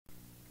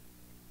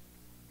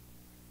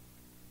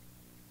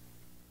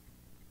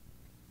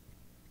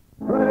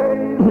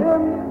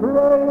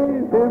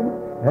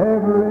him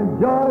every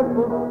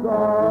joyful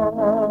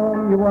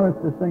song. You want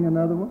us to sing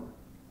another one?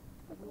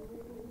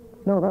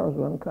 No, that was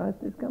When Christ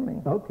is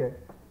Coming. Okay.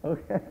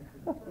 Okay.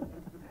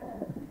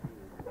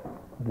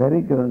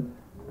 Very good.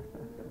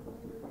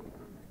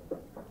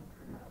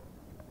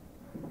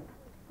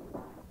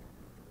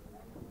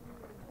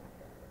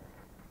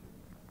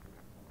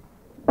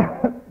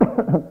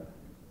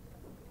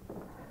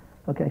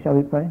 Okay, shall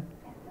we pray?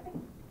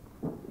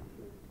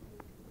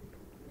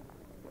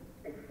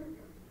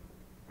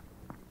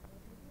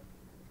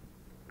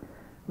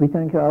 We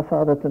thank you, our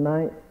Father,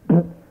 tonight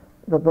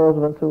that those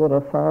of us who are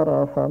afar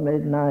off are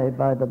made nigh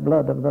by the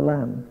blood of the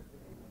Lamb.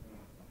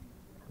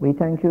 We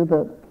thank you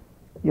that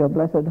your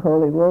blessed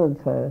holy word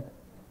says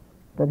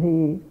that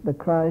he, the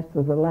Christ,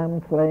 was the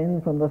Lamb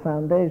slain from the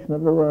foundation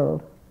of the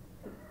world.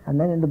 And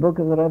then in the book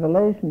of the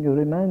Revelation you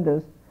remind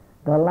us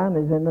the Lamb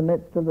is in the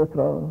midst of the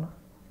throne.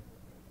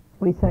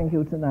 We thank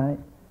you tonight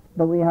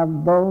that we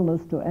have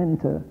boldness to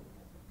enter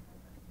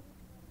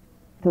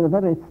to the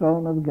very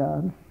throne of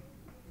God.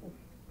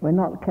 We're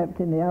not kept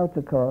in the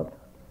outer court,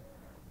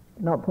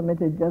 not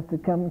permitted just to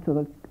come to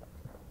the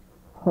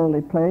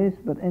holy place,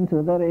 but into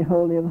the very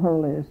holy of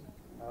holies.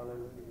 Hallelujah.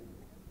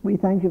 We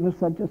thank you for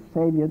such a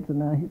Savior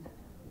tonight.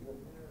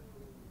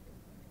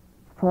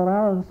 For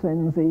our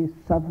sins he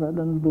suffered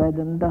and bled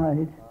and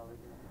died.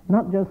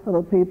 Not just for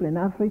the people in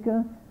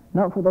Africa,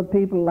 not for the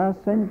people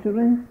last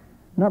century,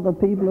 not the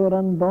people who are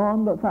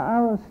unborn, but for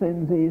our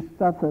sins he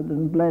suffered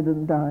and bled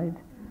and died.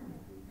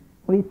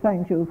 We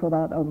thank you for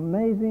that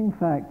amazing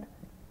fact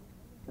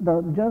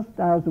that just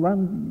as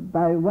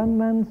by one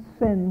man's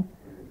sin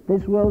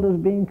this world has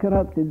been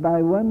corrupted,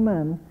 by one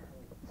man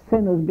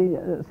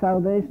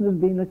salvation has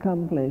been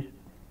accomplished.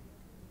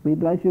 We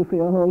bless you for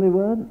your holy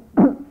word.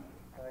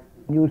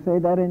 You say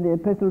that in the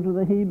epistle to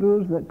the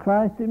Hebrews that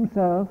Christ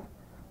himself,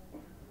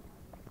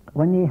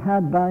 when he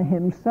had by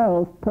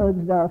himself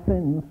purged our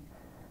sins,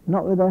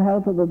 not with the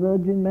help of the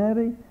Virgin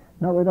Mary,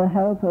 not with the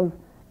help of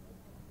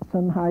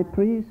some high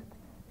priest,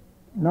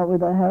 not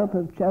with the help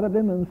of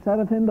cherubim and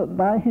seraphim, but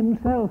by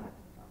himself.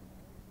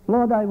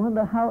 Lord, I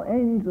wonder how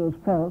angels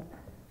felt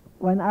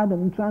when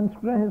Adam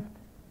transgressed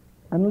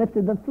and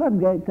lifted the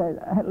floodgates,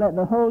 let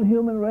the whole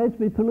human race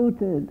be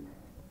polluted.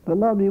 But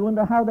Lord, we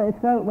wonder how they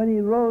felt when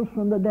he rose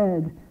from the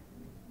dead.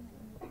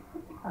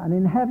 And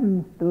in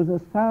heaven there was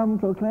a psalm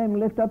proclaimed,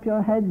 lift up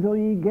your heads, O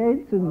ye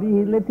gates, and be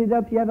ye lifted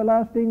up, ye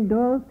everlasting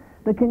doors.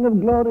 The King of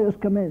glory has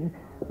come in.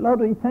 Lord,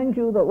 we thank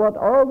you that what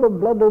all the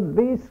blooded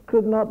beasts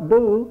could not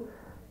do,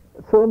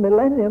 through a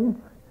millennium,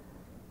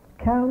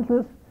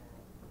 countless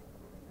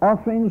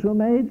offerings were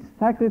made,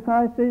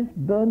 sacrifices,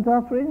 burnt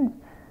offerings,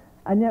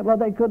 and yet what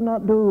they could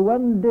not do,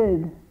 one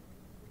did.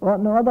 What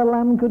no other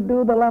lamb could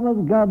do, the Lamb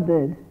of God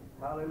did.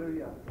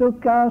 Hallelujah.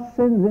 Took our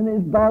sins in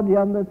his body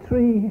on the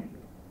tree,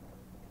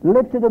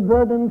 lifted a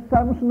burden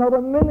Samson, or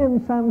a million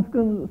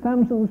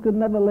Samsons could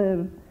never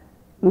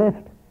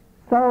lift.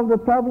 Solved a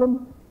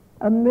problem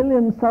a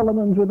million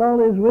Solomons with all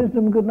his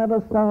wisdom could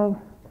never solve.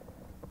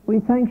 We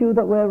thank you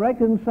that we're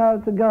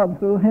reconciled to God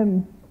through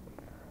him.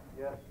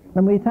 Yes.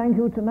 And we thank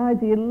you tonight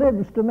he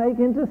lives to make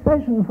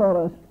intercession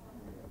for us.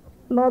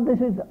 Lord,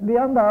 this is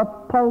beyond our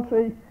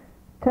paltry,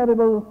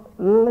 terrible,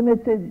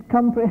 limited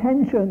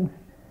comprehension.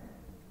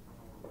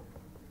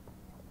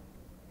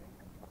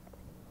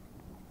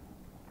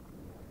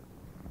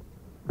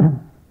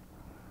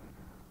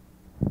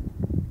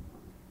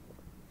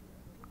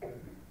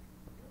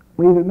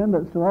 We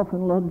remember so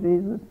often, Lord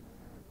Jesus,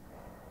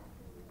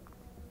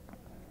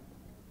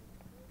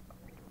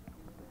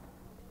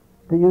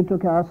 that you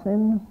took our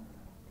sins,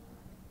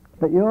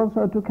 but you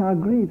also took our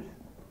griefs.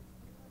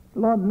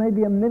 Lord,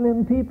 maybe 1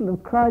 million people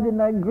have cried in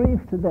their grief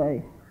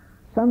today,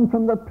 some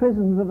from the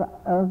prisons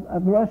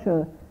of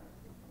Russia,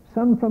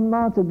 some from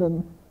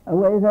martyrdom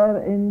away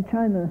there in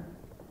China,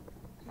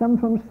 some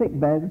from sick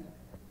beds,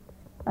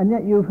 and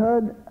yet you've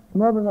heard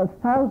more than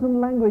 1,000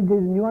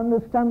 languages and you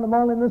understand them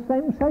all in the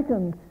same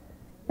second.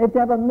 If you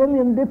have 1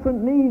 million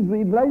different needs,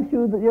 we bless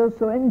you that you're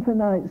so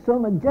infinite, so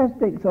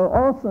majestic, so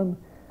awesome.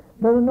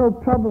 There are no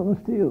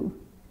problems to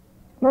you.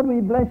 Lord, we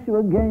bless you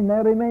again.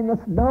 There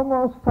remaineth no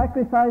more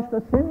sacrifice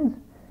for sins.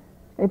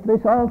 If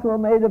this altar were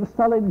made of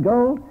solid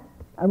gold,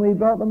 and we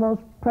brought the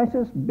most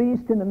precious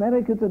beast in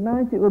America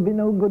tonight, it would be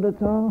no good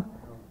at all.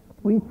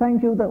 We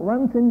thank you that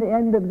once in the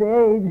end of the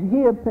age,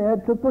 he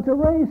appeared to put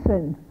away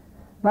sin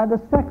by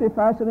the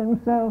sacrifice of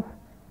himself.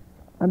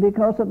 And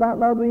because of that,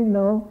 Lord, we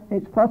know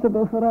it's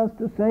possible for us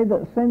to say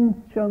that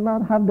sin shall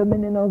not have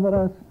dominion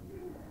over us.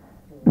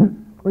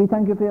 We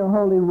thank you for your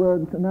holy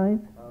word tonight.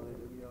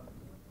 Hallelujah.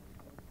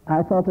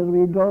 I thought as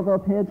we drove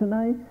up here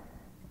tonight,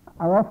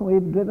 how often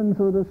we've driven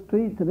through the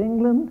streets of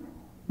England,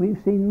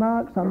 we've seen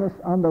marks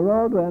on the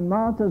road where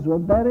martyrs were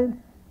buried,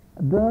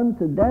 burned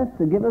to death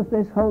to give us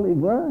this holy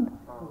word.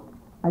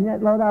 And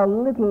yet, Lord, how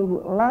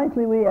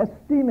lightly we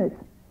esteem it.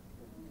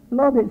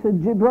 Lord, it's a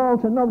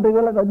Gibraltar, nobody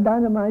will ever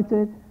dynamite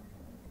it.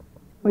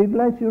 We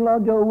bless you,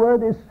 Lord, your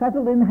word is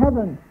settled in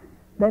heaven.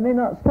 They may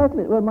not settle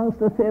it amongst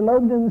the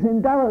theologians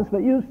in Dallas,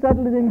 but you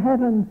settled it in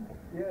heaven.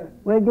 Yes.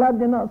 We're glad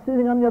you're not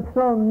sitting on your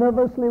throne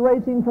nervously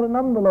waiting for an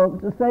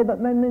envelope to say that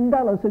men in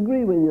Dallas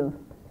agree with you.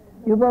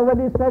 You've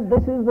already said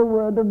this is the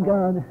word of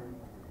God.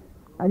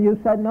 And you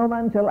said no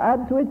man shall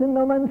add to it and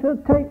no man shall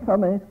take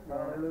from it.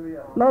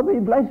 Hallelujah. Lord, we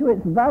bless you.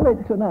 It's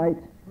valid tonight.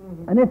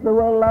 And if the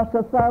world lasts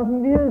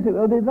 1,000 years, it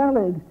will be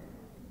valid.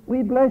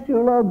 We bless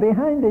you, Lord.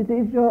 Behind it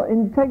is your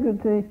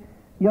integrity,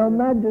 your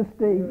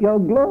majesty, your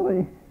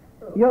glory.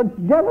 You're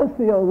jealous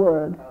for your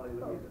word.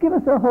 Give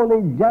us a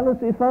holy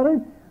jealousy for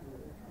it.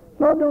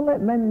 Lord, don't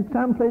let men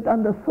trample it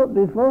underfoot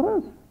before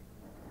us.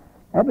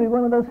 Every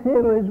one of us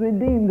here who is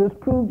redeemed has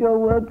proved your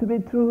word to be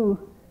true.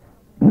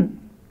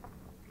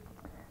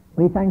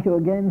 We thank you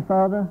again,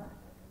 Father,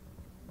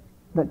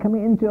 that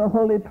coming into your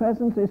holy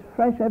presence is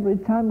fresh every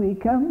time we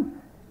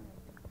come.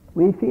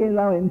 We feel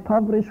how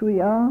impoverished we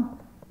are.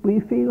 We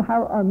feel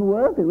how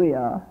unworthy we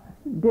are.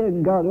 Dear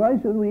God, why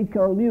should we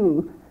call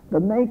you the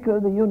maker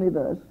of the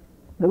universe,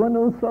 the one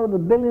who throws the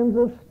billions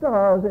of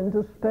stars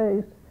into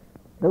space,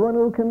 the one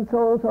who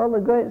controls all the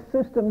great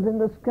systems in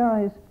the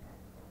skies,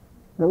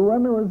 the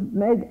one who has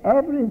made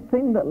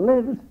everything that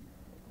lives,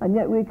 and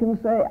yet we can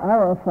say,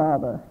 our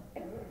Father.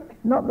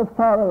 Not the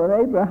Father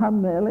of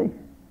Abraham merely,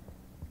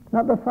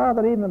 not the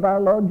Father even of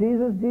our Lord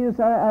Jesus. Jesus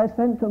said, I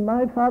sent to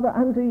my Father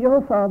and to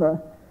your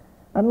Father.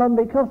 And Lord,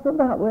 because of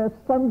that, we're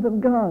sons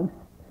of God.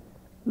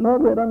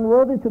 Lord, we're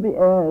unworthy to be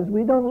heirs.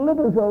 We don't live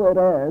as though we're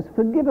heirs.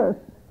 Forgive us.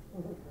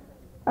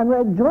 And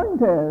we're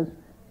joint heirs.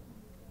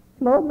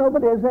 Lord,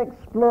 nobody has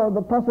explored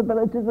the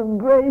possibilities of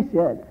grace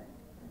yet.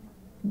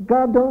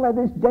 God, don't let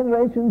this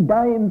generation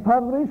die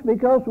impoverished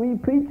because we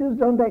preachers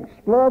don't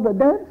explore the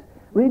depths.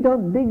 We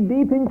don't dig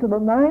deep into the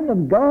mind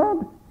of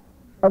God,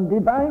 of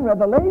divine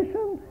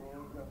revelation.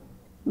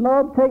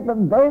 Lord, take the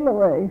veil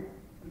away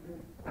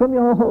from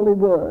your holy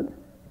word.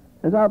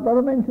 As our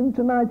brother mentioned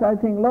tonight, I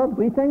think, Lord,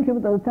 we thank you for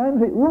those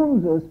times it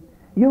wounds us.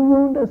 You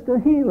wound us to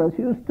heal us.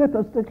 You strip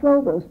us to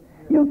clothe us.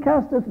 You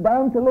cast us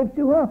down to lift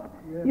you up.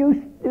 Yes.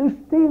 You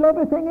steal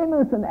everything in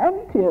us and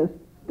empty us,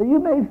 that you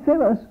may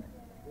fill us.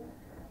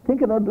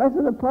 Think of the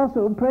blessed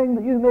apostle praying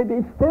that you may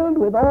be filled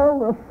with all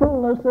the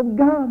fullness of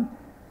God.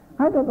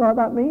 I don't know what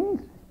that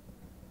means,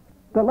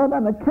 but Lord,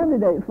 I'm a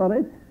candidate for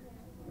it.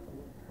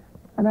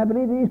 And I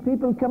believe these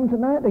people come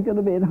tonight. They could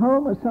have been at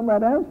home or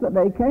somewhere else, but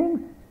they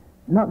came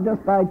not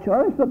just by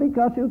choice, but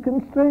because you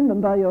constrained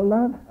them by your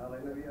love.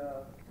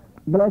 Hallelujah.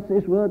 Bless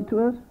this word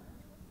to us.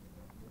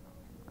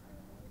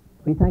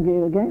 We thank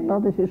you again,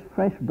 Lord, this is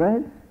fresh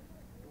bread.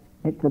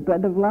 It's the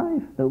bread of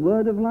life, the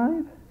word of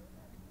life.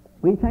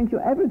 We thank you.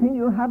 Everything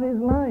you have is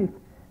life.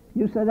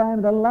 You said, I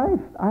am the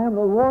life, I am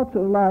the water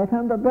of life, I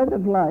am the bread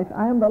of life,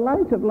 I am the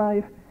light of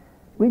life.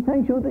 We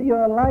thank you that you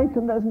are light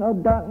and there's no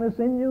darkness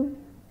in you,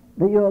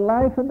 that you are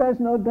life and there's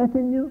no death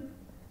in you.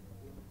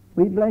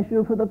 We bless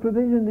you for the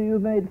provision that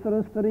you've made for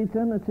us for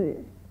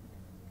eternity.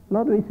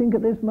 Lord, we think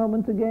at this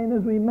moment again,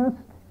 as we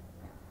must,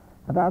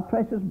 of our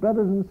precious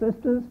brothers and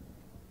sisters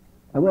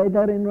away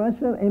there in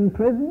Russia,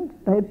 imprisoned.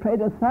 They prayed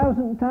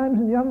 1,000 times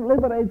and you haven't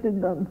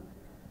liberated them.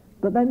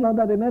 But then, Lord,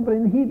 I remember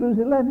in Hebrews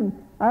 11,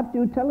 after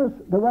you tell us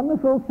the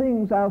wonderful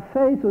things, our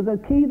faith was a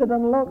key that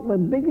unlocked the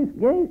biggest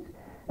gates,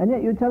 and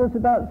yet you tell us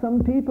about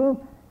some people,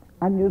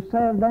 and you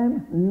say of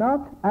them,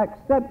 not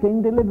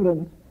accepting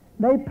deliverance.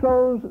 They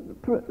chose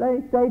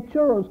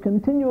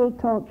continual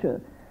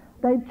torture.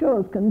 They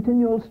chose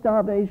continual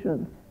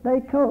starvation. They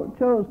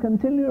chose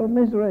continual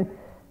misery.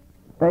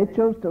 They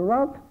chose to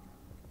rot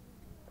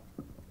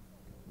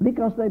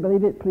because they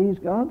believe it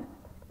pleased God.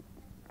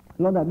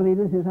 Lord, I believe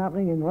this is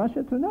happening in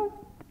Russia tonight.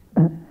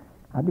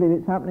 I believe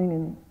it's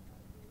happening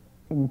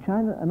in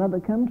China and other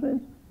countries.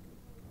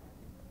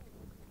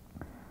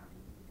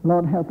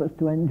 Lord, help us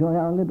to enjoy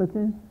our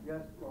liberties.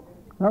 Yes, Lord.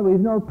 Well, we've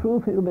no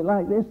proof it will be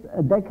like this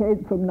a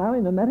decade from now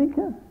in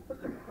America.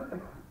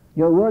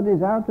 Your word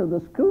is out of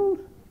the schools.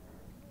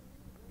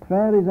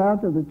 Prayer is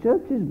out of the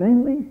churches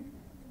mainly.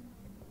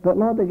 But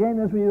Lord, again,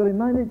 as we were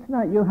reminded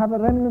tonight, you have a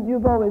remnant.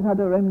 You've always had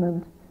a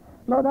remnant.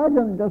 Lord, I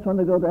don't just want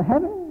to go to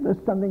heaven.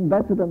 There's something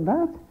better than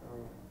that.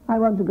 I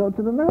want to go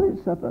to the marriage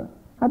supper.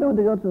 I don't want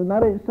to go to the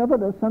marriage supper.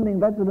 There's something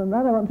better than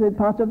that. I want to be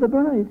part of the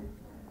bride.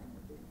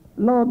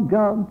 Lord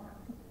God,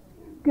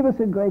 give us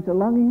a greater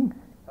longing.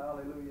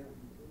 Hallelujah.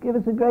 Give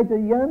us a greater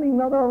yearning,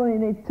 not only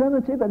in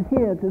eternity, but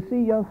here to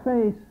see your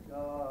face.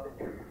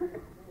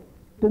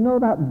 To know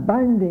that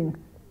binding.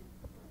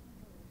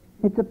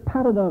 It's a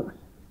paradox.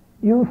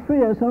 You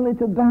free us only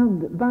to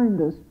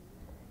bind us.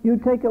 You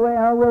take away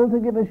our will to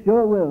give us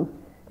your will.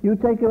 You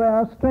take away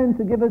our strength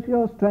to give us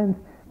your strength.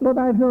 Lord,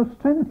 I have no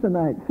strength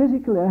tonight.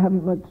 Physically, I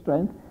haven't much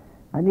strength.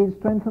 I need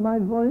strength for my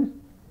voice.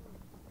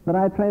 But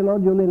I pray,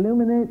 Lord, you'll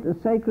illuminate the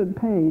sacred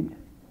page.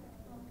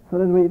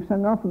 For as we've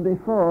sung often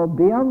before,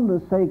 beyond the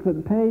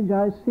sacred page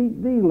I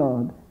seek thee,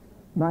 Lord.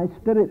 My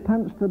spirit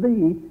pants for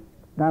thee,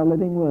 thou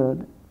living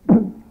word.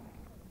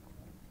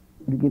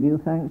 We give you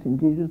thanks in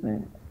Jesus'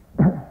 name.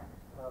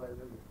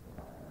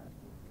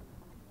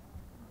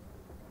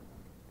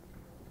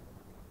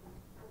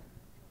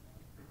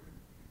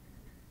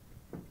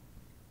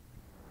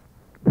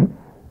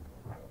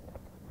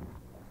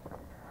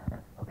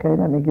 Okay,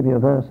 let me give you a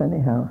verse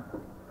anyhow.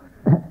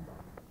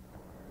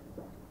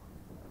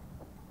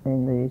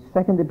 In the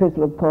second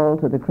epistle of Paul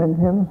to the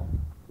Corinthians.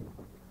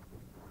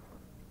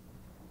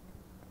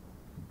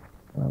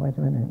 Oh, wait a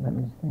minute, let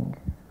me think.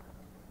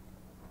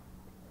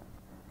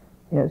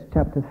 Yes,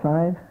 chapter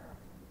 5.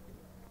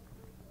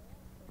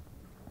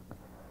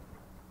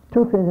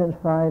 2 Corinthians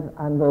 5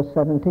 and verse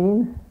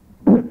 17.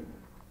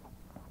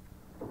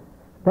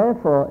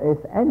 Therefore, if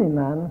any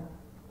man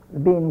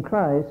be in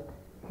Christ,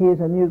 he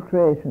is a new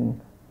creation.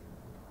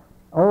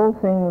 All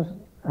things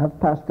have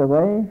passed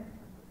away,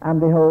 and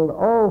behold,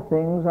 all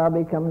things are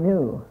become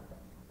new.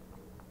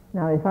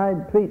 Now, if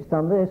I'd preached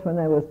on this when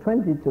I was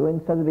 22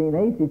 instead of being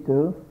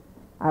 82,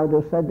 I would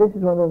have said this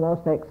is one of the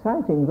most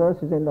exciting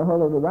verses in the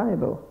whole of the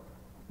Bible.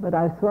 But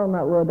I've thrown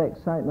that word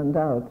excitement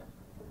out.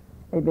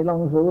 It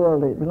belongs to the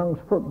world, it belongs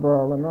to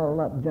football and all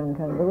that junk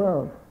in the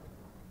world.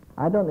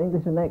 I don't think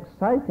this is an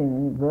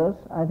exciting verse.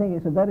 I think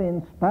it's a very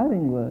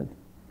inspiring word.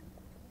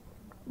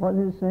 What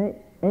does it say?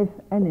 If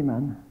any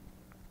man.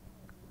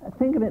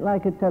 Think of it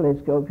like a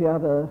telescope. You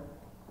have a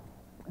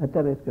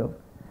telescope.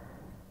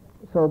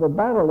 So the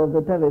barrel of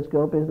the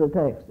telescope is the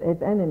text.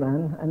 If any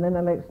man, and then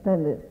I'll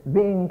extend it,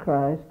 be in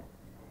Christ,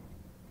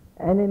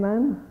 any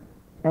man,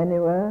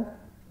 anywhere,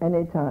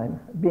 anytime,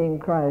 being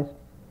Christ,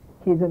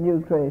 he's a new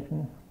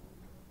creation.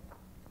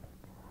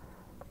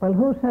 Well,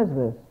 who says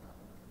this?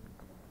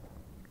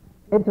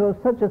 If there was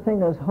such a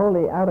thing as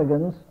holy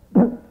arrogance,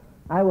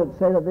 I would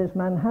say that this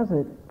man has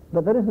it.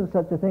 But there isn't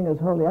such a thing as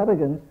holy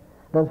arrogance.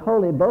 There's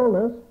holy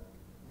boldness.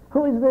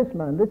 Who is this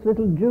man? This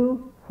little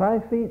Jew,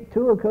 5 feet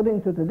 2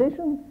 according to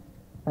tradition,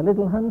 a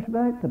little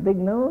hunchback, a big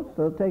nose,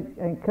 so take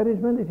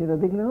encouragement if you have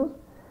a big nose.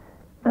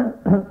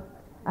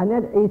 And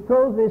yet he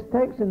throws this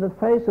text in the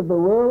face of the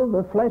world,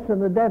 the flesh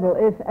and the devil.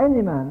 If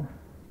any man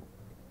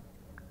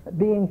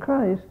be in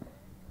Christ,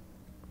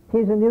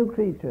 he's a new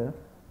creature.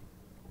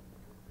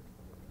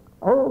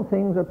 All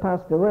things are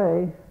passed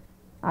away,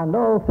 and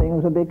all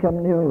things have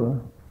become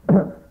new.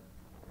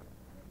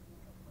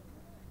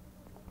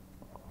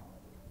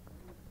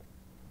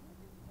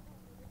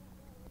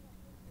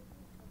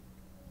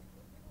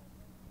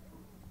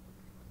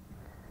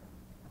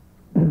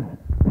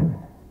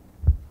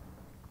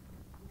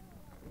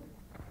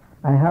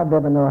 I hardly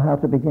ever know how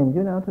to begin. Do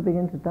you know how to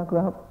begin to talk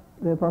about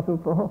the Apostle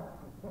Paul?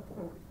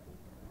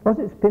 Was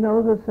it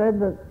Spinoza said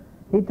that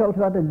he talked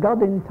about a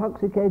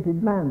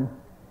God-intoxicated man?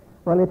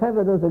 Well, if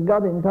ever there was a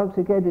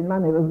God-intoxicated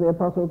man, it was the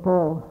Apostle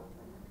Paul.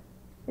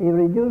 He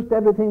reduced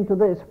everything to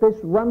this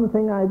one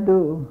thing I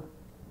do.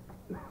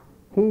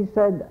 He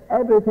said,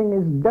 everything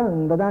is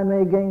done that I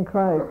may gain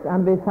Christ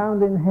and be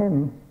found in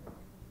him.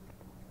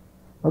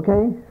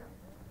 Okay?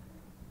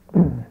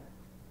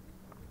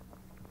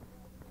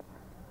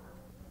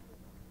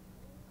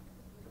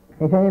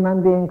 If any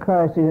man be in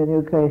Christ, he is a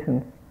new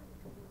creation.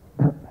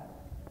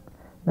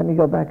 Let me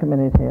go back a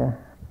minute here.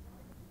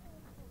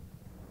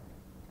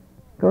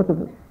 Go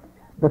to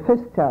the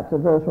 5th chapter,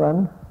 verse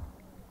 1.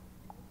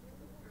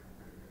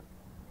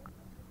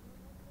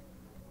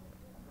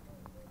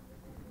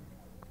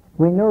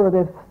 We know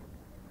that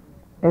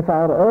if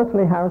our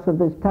earthly house of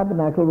this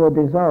tabernacle were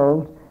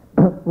dissolved,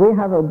 we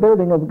have a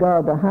building of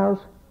God, a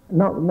house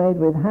not made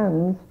with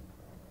hands,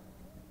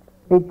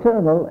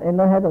 eternal in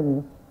the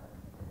heavens.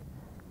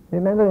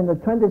 Remember, in the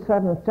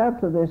 27th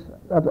chapter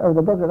of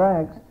the book of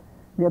Acts,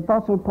 the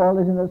Apostle Paul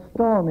is in a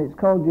storm. It's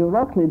called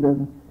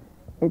Orchestrated.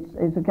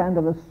 It's a kind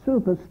of a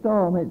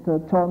superstorm. It's a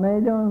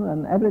tornado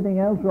and everything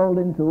else rolled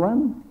into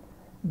one.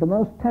 The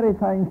most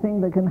terrifying thing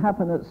that can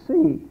happen at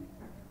sea.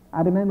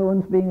 I remember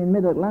once being in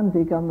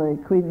mid-Atlantic on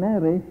the Queen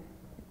Mary,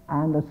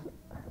 and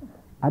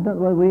I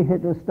don't know whether we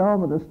hit the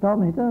storm or the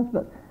storm hit us,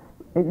 but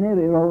it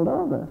nearly rolled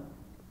over.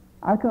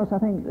 Of course, I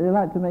think they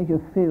like to make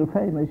you feel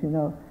famous, you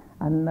know.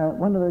 And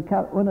one of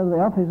the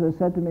officers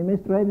said to me,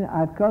 Mr. Ravenhill,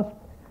 I've crossed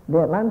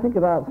the Atlantic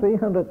about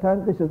 300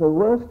 times. This is the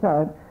worst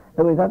time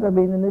that we've ever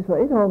been in this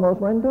way. It almost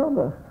went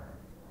over.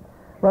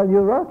 Well,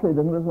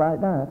 Orchestrated was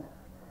like that.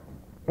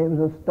 It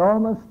was a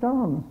storm of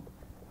storms.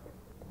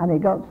 And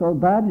it got so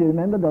bad, you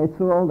remember, they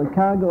threw all the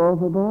cargo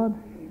overboard.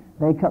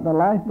 They cut the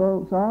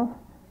lifeboats off.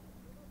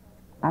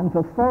 And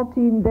for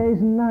 14 days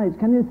and nights,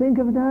 can you think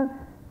of that?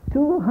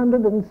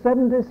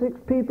 276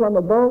 people on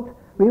the boat.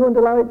 We won't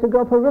allow it to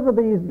go for river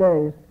these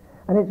days.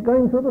 And it's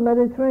going through the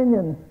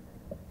Mediterranean,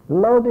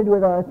 loaded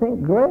with, I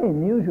think,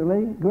 grain,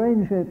 usually,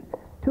 grain ships.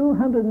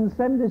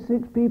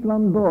 276 people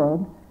on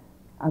board,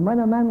 and when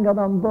a man got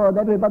on board,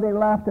 everybody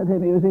laughed at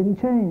him. He was in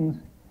chains.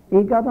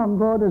 He got on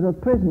board as a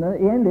prisoner.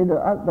 He ended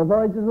the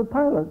voyage as a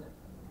pilot.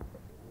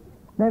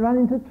 They ran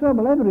into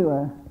trouble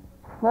everywhere.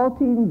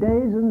 14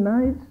 days and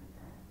nights,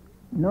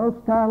 no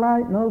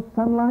starlight, no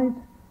sunlight.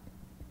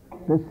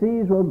 The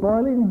seas were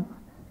boiling,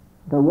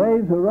 the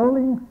waves were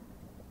rolling,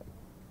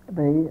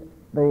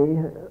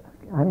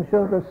 I'm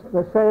sure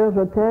the sails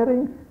were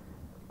tearing,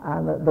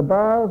 and the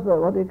bars,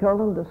 what do you call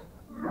them,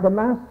 the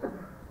masts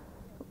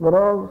were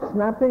all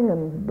snapping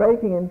and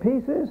breaking in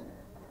pieces.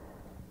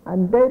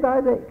 And day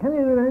by day, can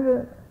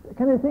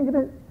you think of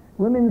it?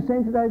 Women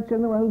saying to their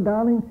children, well,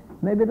 darling,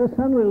 Maybe the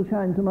sun will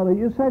shine tomorrow.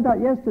 You said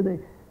that yesterday.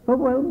 But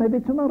well, maybe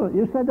tomorrow.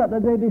 You said that the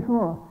day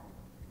before.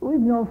 We've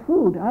no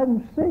food.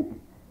 I'm sick.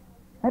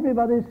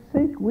 Everybody's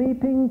sick,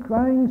 weeping,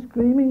 crying,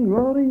 screaming,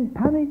 roaring,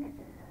 panic.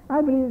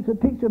 I believe it's a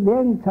picture of the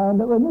end time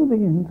that we're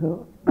moving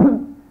into.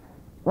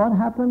 What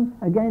happened?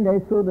 Again, they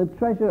threw the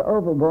treasure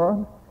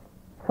overboard.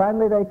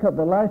 Finally, they cut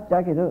the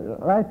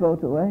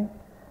lifeboat away.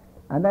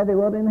 And then they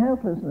were in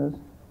helplessness.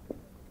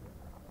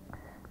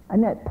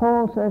 And yet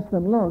Paul says to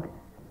them, look,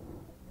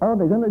 oh,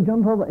 they're going to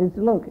jump over. He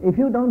said, look, if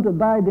you don't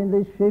abide in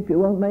this ship, you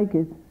won't make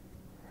it.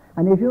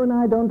 And if you and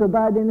I don't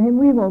abide in him,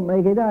 we won't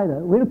make it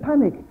either. We'll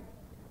panic.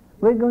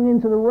 We're going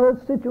into the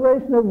worst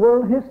situation of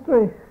world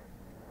history.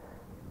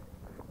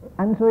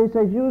 And so he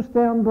says, you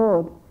stay on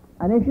board.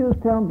 And if you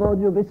stay on board,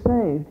 you'll be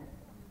saved.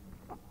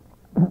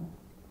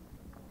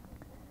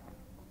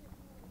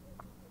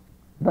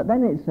 But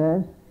then it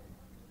says,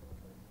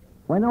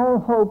 when all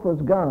hope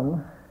was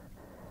gone,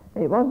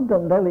 it wasn't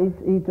until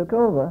he took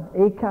over.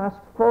 He cast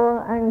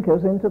 4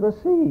 anchors into the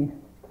sea.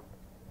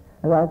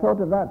 As I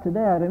thought of that today,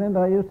 I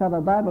remember I used to have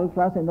a Bible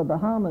class in the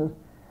Bahamas.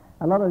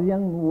 A lot of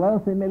young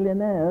wealthy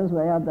millionaires,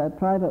 they had their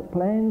private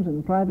planes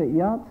and private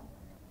yachts.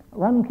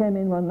 One came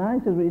in one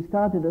night as we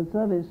started the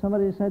service.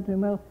 Somebody said to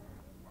him, well,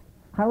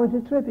 how was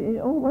your trip?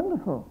 Oh,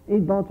 wonderful.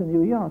 He'd bought a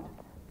new yacht.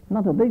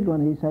 Not a big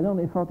one, he said,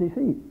 only 40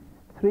 feet.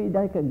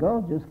 3-decker,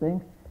 gorgeous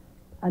thing.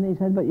 And he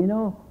said, but you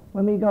know,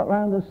 when we got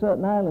round a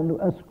certain island,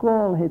 a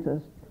squall hit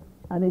us.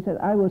 And he said,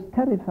 I was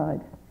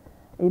terrified.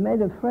 He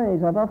made a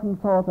phrase I've often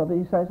thought of.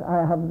 He says,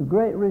 I have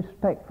great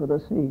respect for the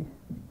sea.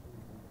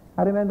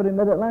 I remember in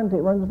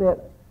Mid-Atlantic, once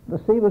the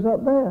sea was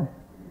up there.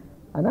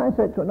 And I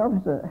said to an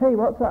officer, hey,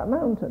 what's that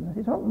mountain?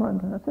 He said, what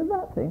mountain? I said,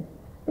 that thing.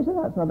 He said,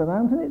 that's not a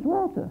mountain, it's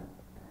water.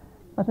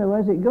 I said,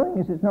 where's it going?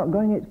 He said, it's not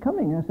going, it's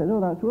coming. I said,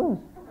 oh, that's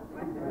worse.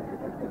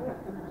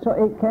 So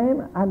it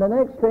came, and the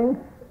next thing,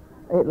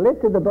 it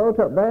lifted the boat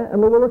up there, and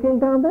we were looking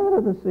down there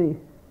at the sea.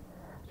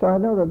 So I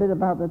know a bit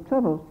about the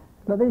troubles.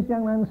 But this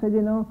young man said,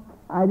 you know,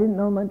 I didn't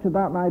know much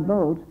about my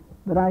boat,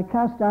 but I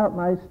cast out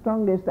my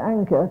strongest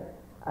anchor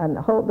and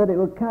hoped that it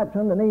would catch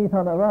underneath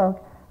on a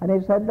rock. And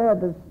he said there,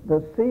 the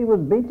sea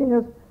was beating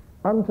us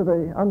onto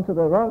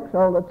the rocks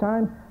all the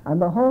time,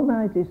 and the whole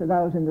night, he said,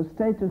 I was in a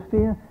state of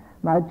fear.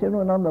 My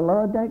children on the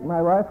lower deck,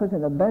 my wife was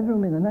in a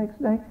bedroom in the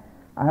next deck.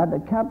 I had the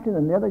captain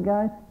and the other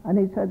guy, and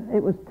he said,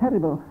 it was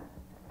terrible.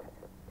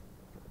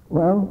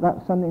 Well,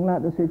 that's something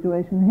like the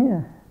situation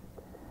here.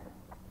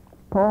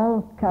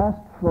 Paul cast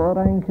 4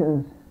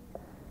 anchors.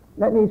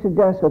 Let me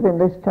suggest that in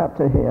this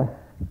chapter here,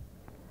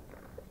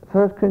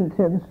 1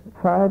 Corinthians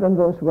 5 and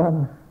verse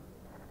 1,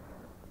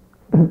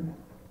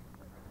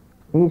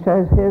 he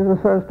says, here's the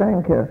first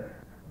anchor.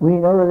 We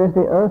know that if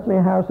the earthly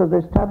house of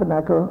this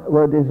tabernacle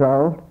were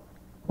dissolved,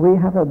 we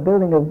have a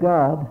building of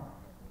God.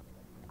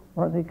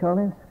 What's he call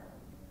it?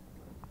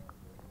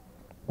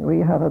 We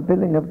have a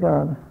building of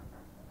God,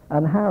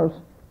 an house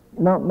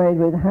not made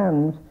with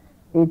hands,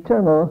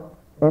 eternal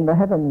in the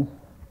heavens.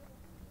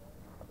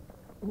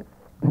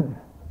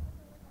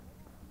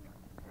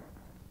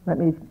 Let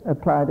me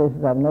apply this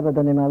as I've never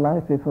done in my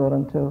life before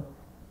until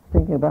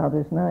thinking about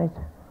this night.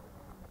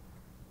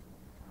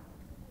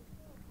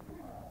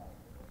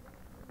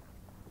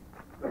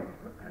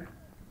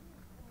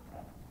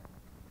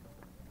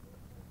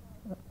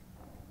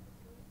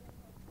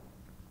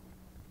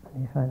 Let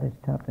me find this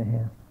chapter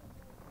here.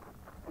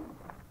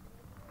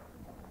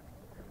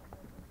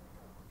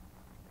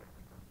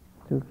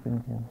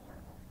 Corinthians.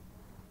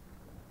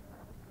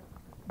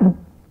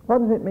 What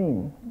does it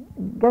mean?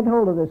 Get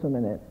hold of this a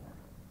minute.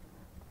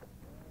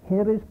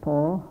 Here is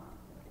Paul,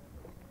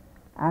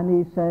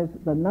 and he says,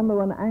 the number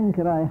 1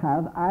 anchor I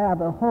have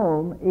a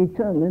home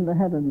eternal in the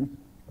heavens.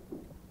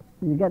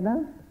 Did you get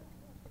that?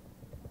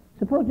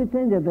 Suppose you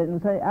change a bit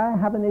and say, I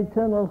have an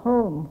eternal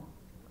home.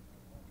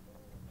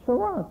 So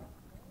what?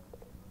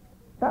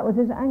 That was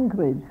his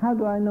anchorage. How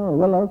do I know?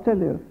 Well, I'll tell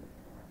you.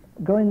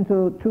 Go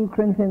into 2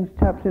 Corinthians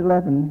chapter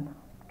 11.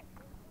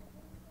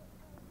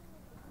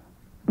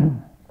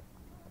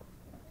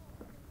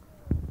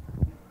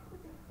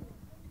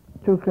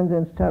 2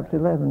 Corinthians chapter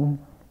 11.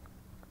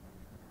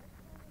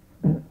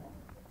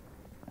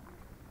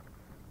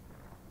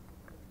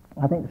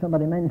 I think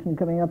somebody mentioned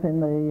coming up in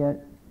the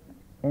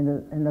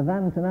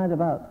van tonight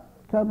about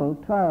trouble,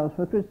 trials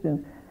for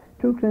Christians.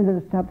 2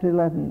 Corinthians chapter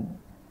 11.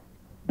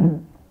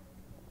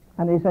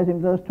 And he says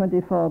in verse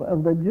 24,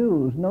 of the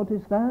Jews.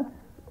 Notice that?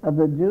 Of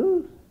the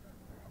Jews.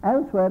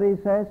 Elsewhere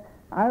he says,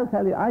 I'll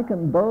tell you, I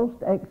can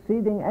boast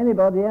exceeding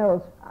anybody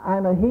else.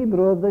 I'm a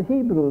Hebrew of the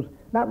Hebrews.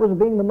 That was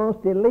being the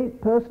most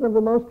elite person of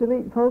the most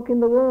elite folk in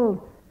the world.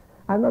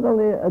 I'm not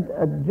only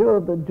a Jew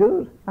of the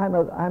Jews, I'm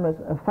a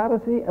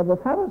Pharisee of the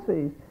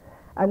Pharisees.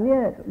 And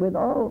yet, with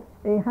all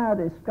he had,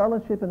 his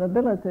scholarship and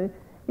ability,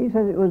 he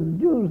says it was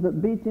Jews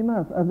that beat him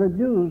up. Of the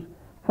Jews,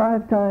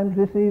 5 times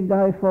received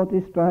I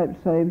 40 stripes,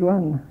 saved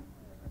 1.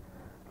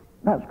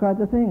 That's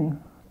quite a thing.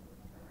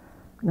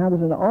 Now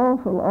there's an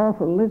awful,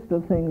 awful list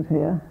of things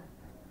here.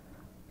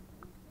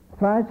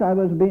 thrice I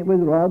was beat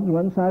with rods,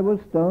 once I was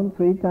stoned,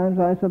 3 times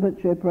I suffered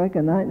shipwreck,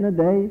 a night and a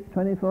day,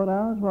 24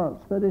 hours,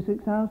 what,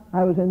 36 hours?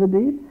 I was in the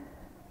deep.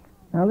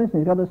 Now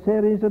listen, he's got a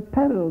series of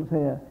perils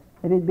here.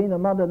 If he'd been a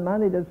modern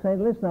man, he'd have said,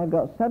 listen, I've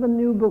got 7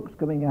 new books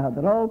coming out.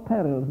 They're all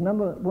perils.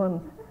 Number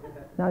 1,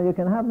 now you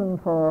can have them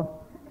for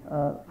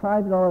 $5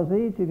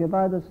 each. If you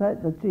buy the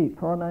set, they're cheap,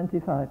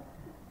 $4.95.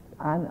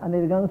 And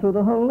he'd gone through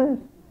the whole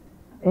list.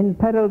 In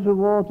perils of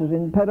waters,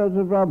 in perils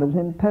of robbers,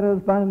 in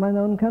perils by mine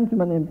own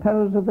countrymen, in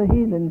perils of the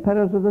heathen, in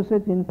perils of the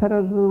city, in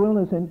perils of the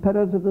wilderness, in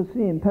perils of the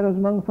sea, in perils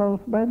among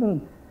false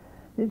brethren.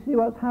 You see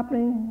what's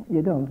happening?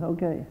 You don't,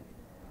 okay.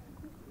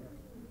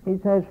 He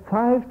says,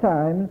 5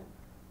 times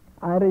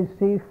I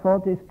received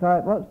 40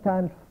 stripes. What's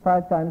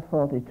 5 times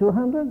 40?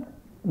 200?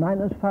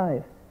 Minus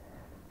 5.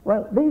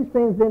 Well, these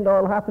things didn't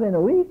all happen in a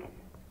week.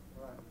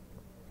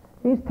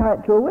 He's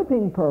tied to a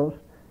whipping post.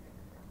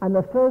 And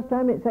the first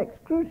time it's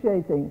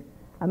excruciating.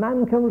 A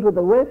man comes with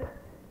a whip.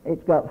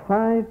 It's got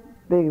 5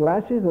 big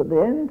lashes at the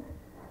end.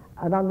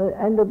 And on the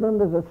end of them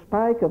there's a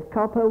spike of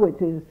copper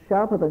which is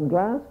sharper than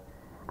glass.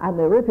 And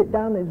they rip it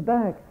down his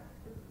back.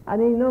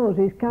 And he knows,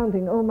 he's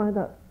counting, oh my,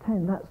 that's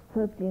 10, that's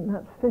 13,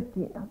 that's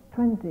 15, that's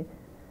 20.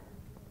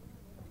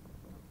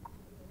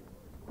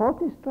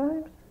 40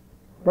 stripes?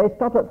 They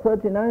stop at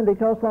 39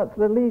 because that's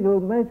the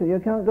legal measure. You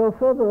can't go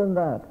further than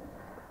that.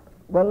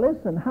 Well,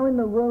 listen, how in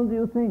the world do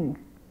you think?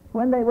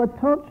 When they were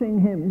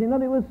torturing him, do you know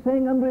what he was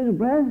saying under his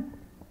breath?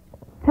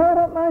 Tear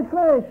up my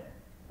flesh.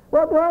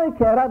 What do I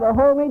care? I have a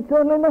home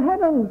eternal in the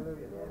heavens.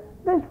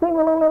 This thing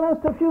will only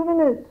last a few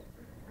minutes.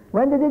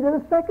 When did he do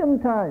it the second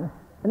time?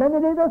 And then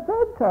he did it a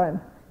third time.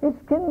 His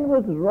skin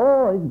was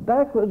raw, his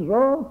back was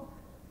raw.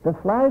 The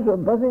flies were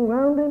buzzing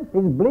round him.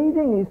 He's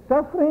bleeding, he's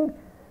suffering.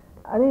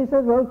 And he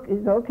says, well,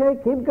 it's okay,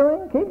 keep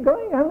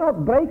going, I'm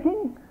not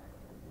breaking.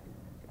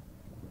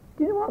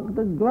 Do you know what?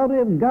 The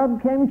glory of God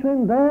came to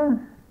him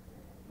there.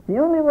 The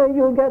only way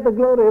you'll get the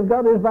glory of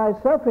God is by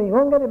suffering. You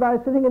won't get it by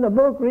sitting in a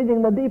book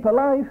reading the deeper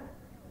life.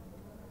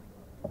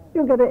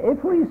 You'll get it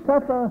if we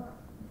suffer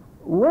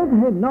with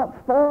him, not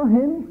for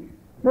him.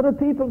 There are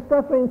people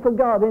suffering for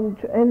God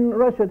in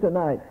Russia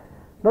tonight,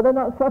 but they're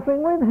not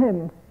suffering with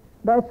him.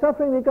 They're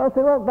suffering because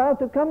they won't bow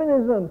to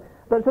communism.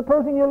 But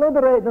supposing you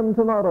liberate them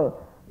tomorrow,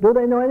 do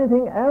they know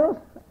anything else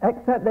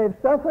except they've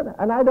suffered?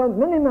 And I don't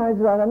minimize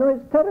that. I know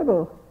it's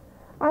terrible.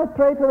 I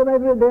pray for them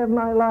every day of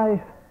my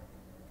life.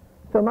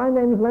 So my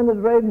name's Leonard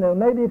Ravenhill.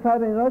 Maybe if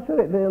I'm in Russia,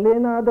 it'd be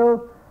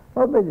Leonardo,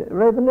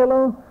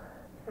 Ravenhill.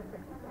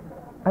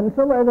 And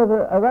somewhere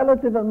there's a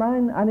relative of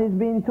mine, and he's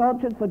been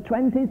tortured for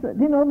 20... Do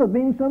you know there have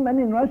been some men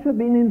in Russia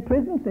been in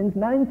prison since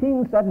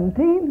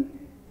 1917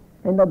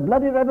 in the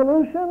bloody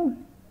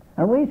revolution?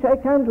 And we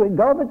shake hands with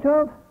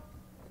Gorbachev,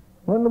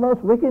 one of the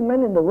most wicked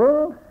men in the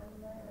world.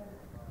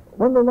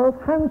 One of the most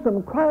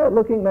handsome,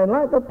 quiet-looking men,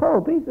 like the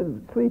Pope. He's a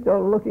sweet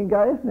old-looking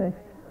guy, isn't he?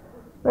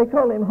 They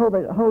call him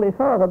Holy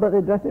Father, but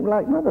they dress him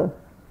like Mother.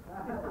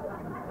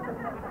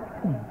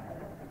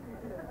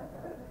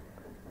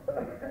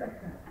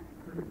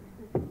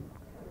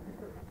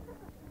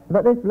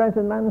 But this blessed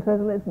man says,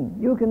 listen,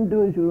 you can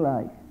do as you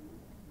like.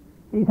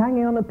 He's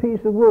hanging on a piece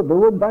of wood. The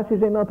wood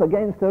bashes him up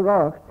against a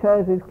rock,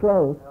 tears his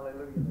clothes,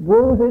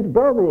 wounds his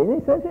body.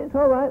 And he says, it's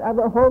all right, I have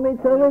a home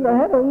eternal in the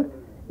heavens.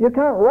 You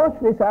can't wash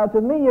this out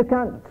of me. You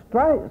can't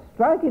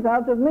strike it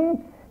out of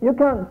me. You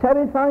can't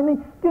terrify me.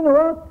 Do you know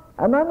what?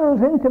 A man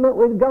who's intimate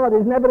with God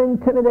is never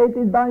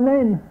intimidated by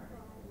men.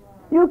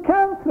 You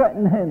can't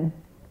threaten him.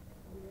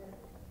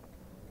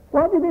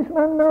 Why did this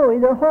man know?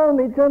 He's a home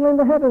eternal in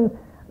the heavens.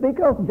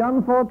 Because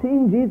John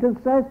 14, Jesus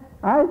says,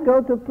 I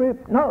go to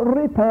not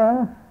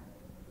repair.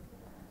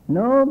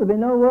 No, there'll be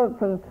no work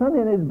for Sonny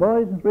and his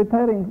boys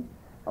repairing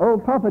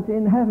old property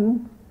in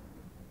heaven.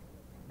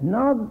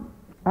 No,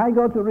 I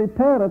go to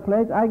repair a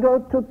place. I go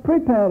to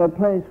prepare a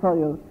place for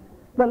you.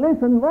 But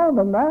listen, more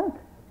than that,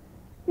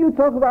 you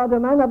talk about a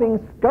man having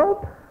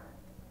scope.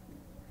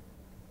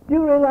 Do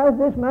you realize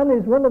this man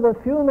is one of the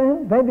few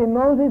men, maybe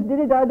Moses did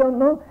it, I don't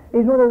know,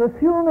 he's one of the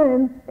few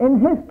men in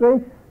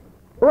history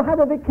who had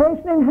a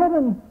vacation in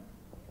heaven.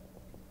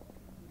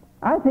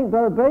 I think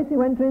Brother Bracey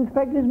went to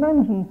inspect his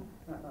mansion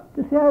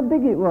to see how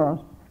big it was.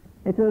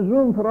 If there was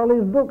room for all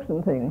his books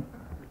and things.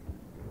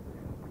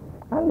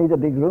 I need a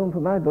big room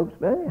for my books,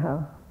 but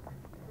anyhow.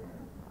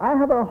 I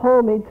have a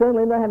home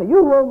eternal in the heaven.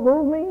 You won't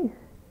move me.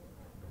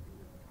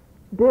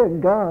 Dear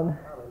God.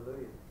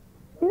 Hallelujah.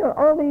 You know,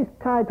 all these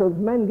titles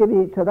men give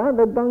each other, aren't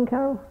they bunk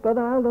out,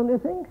 Brother Al, don't you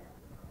think?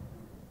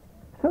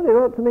 Somebody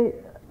wrote to me,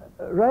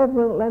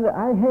 Reverend Leonard,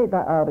 I hate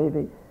that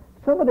REV.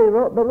 Somebody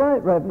wrote the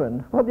right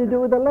Reverend. What do you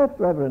do with the left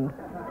Reverend?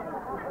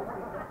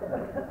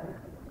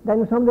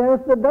 Then somebody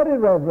else, the very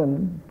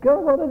Reverend. Go,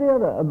 what are the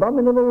other?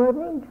 Abominable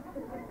Reverend?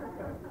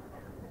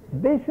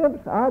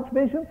 Bishops,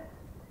 Archbishop.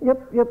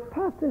 Your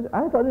pastor,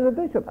 I thought he was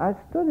a bishop. I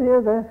stood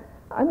here there,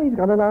 and he's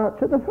got an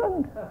arch at the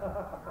front.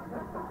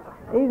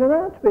 He's an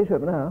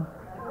archbishop now.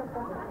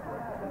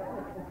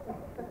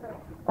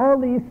 All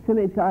these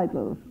silly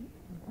titles.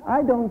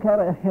 I don't care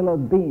a hill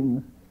of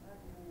beans.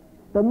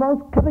 The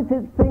most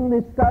coveted thing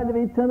this side of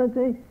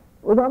eternity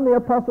was on the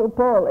Apostle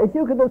Paul. If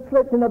you could have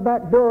slipped in a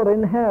back door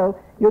in hell,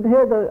 you'd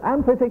hear the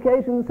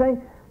amplification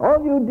saying,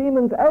 all you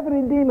demons,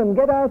 every demon,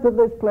 get out of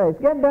this place.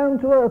 Get down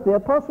to earth. The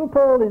Apostle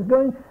Paul is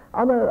going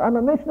on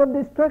a mission of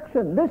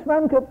destruction. This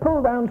man could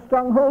pull down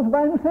strongholds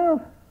by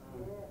himself.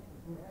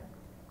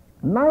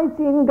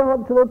 Mighty in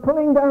God to the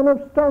pulling down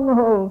of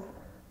strongholds.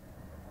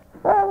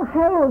 All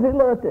hell was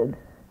alerted.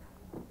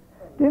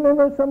 Do you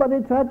remember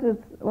somebody tried to,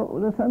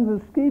 the sons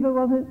of Sceva,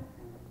 was it?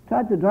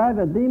 Tried to drive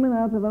a demon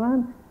out of a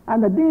man?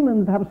 And the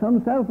demons have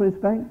some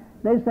self-respect.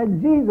 They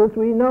said, Jesus,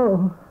 we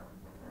know.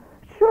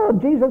 Sure,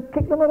 Jesus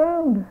kicked them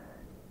around.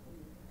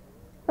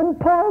 And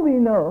Paul, we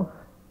know.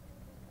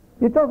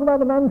 You talk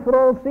about a man for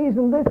all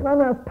seasons. This man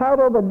has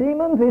power over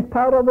demons, he's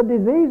power over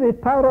disease, he's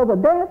power over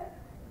death.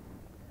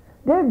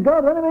 Dear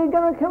God, when are we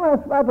going to come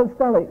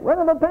apostolic? When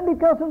are the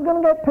Pentecostals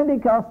going to get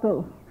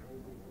Pentecostal?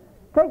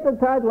 Take the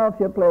title off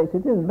your place.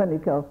 It isn't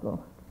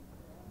Pentecostal.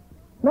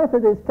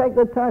 Methodists, take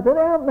the title.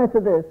 They aren't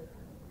Methodists.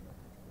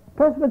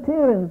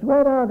 Presbyterians,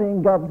 where are they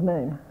in God's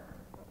name?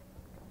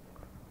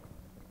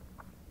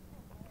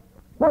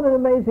 What an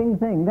amazing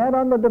thing. They're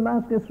on the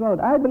Damascus Road.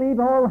 I believe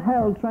all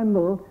hell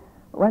trembled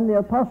when the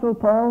Apostle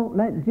Paul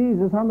met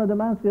Jesus on the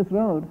Damascus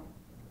Road.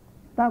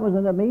 That was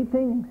in a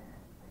meeting.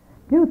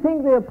 Do you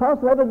think the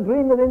Apostle ever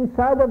dreamed that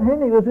inside of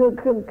him he was going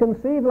to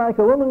conceive like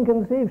a woman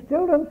conceives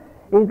children?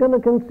 He's going to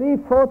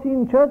conceive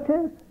 14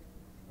 churches?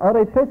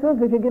 Or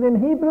epistles if you give him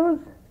Hebrews?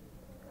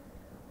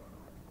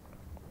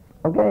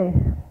 Okay.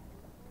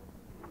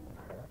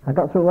 I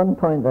got through one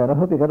point there. I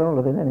hope you got all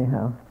of it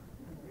anyhow.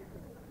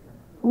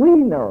 We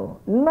know.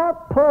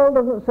 Not Paul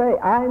doesn't say,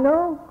 I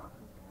know.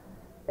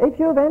 If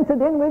you've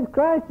entered in with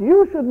Christ,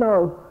 you should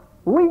know.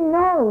 We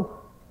know.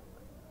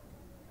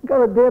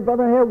 Got a dear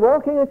brother here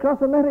walking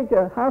across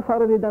America. How far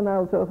have you done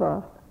now so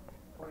far?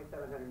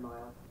 2,700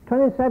 miles.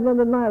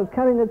 2,700 miles,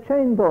 carrying a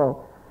chain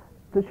ball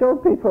to show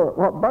people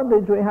what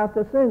bondage we have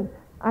to sin.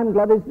 I'm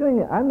glad he's doing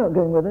it. I'm not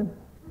going with him.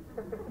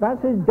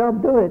 That's his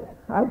job. Do it.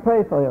 I'll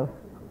pray for you.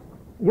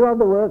 You have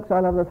the works,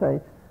 I'll have the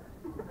faith.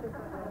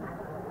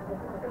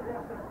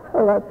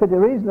 Well, that's pretty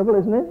reasonable,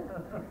 isn't it?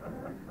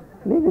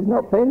 At least it's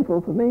not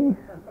painful for me.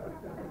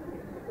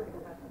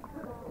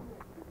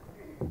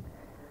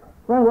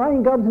 Well, why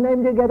in God's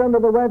name do you get under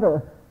the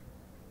weather?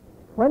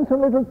 When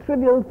some little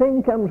trivial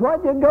thing comes, why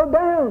do you go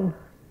down?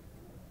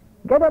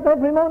 Get up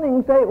every morning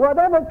and say,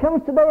 whatever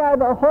comes today, I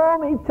have a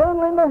home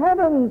eternal in the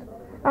heavens.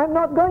 I'm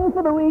not going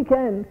for the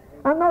weekend.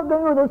 I'm not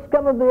going with the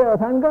scum of the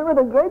earth. I'm going with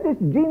the greatest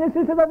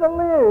geniuses who've ever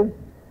lived.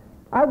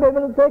 I'll be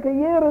able to take a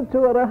year or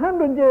two or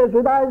 100 years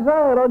with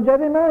Isaiah or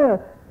Jeremiah.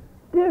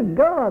 Dear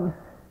God,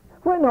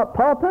 we're not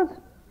paupers.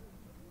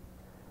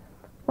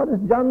 What does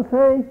John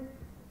say?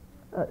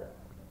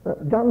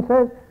 John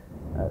says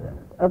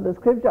of the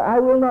scripture, I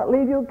will not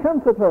leave you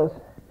comfortless.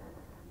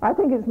 I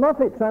think it's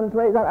Moffat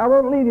translates that, I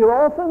won't leave you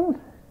orphans.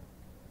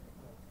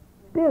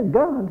 Dear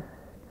God,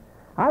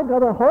 I've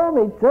got a home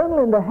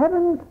eternal in the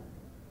heavens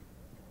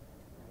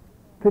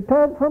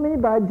prepared for me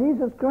by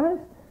Jesus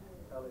Christ.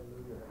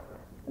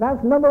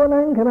 That's number one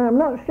anchor. I'm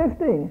not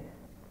shifting.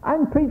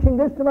 I'm preaching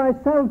this to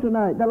myself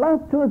tonight. The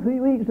last 2 or 3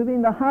 weeks have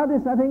been the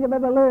hardest I think I've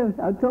ever lived.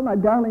 I've told my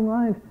darling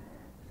wife,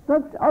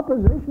 such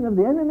opposition of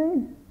the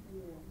enemy,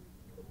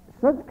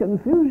 such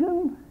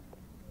confusion.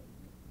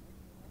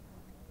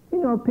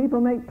 You know, people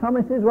make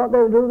promises, what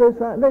they'll do, this,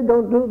 that, they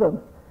don't do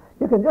them.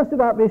 You can just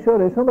about be sure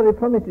if somebody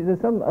promises you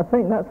a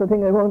thing, that's the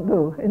thing they won't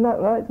do. Isn't that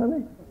right,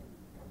 Sonny?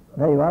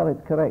 There you are,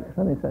 it's correct.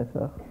 Sonny says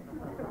so.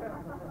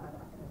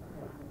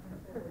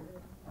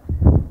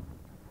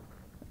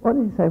 What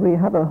did he say? We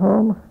have a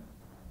home.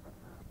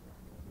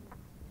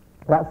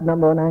 That's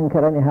number one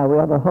anchor anyhow. We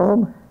have a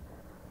home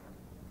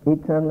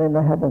eternal in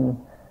the heavens.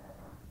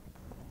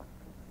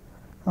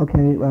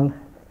 Okay, well,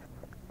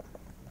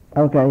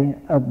 of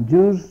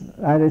Jews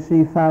I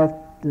received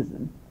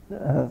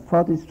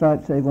 40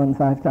 stripes, save one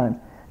 5 times.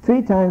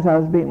 3 times I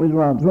was beaten with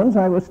rods. Once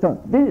I was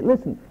stoned.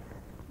 Listen,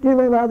 do you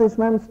remember how this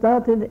man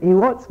started? He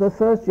watched the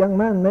first young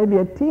man, maybe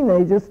a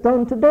teenager,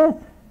 stoned to death.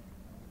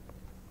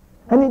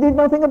 And he did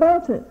nothing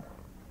about it.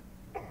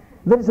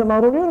 But it's a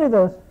moral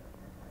universe.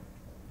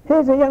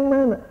 Here's a young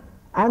man,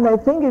 and I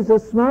think he's the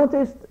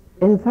smartest.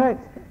 In fact,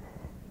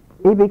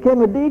 he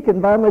became a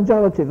deacon by a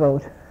majority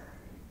vote.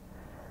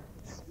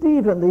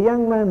 Stephen, the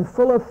young man,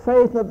 full of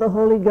faith of the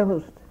Holy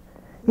Ghost.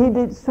 He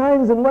did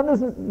signs and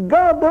wonders.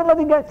 God, don't let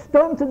him get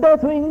stoned to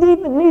death. We need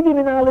him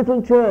in our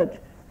little church.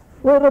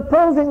 We're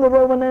opposing the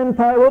Roman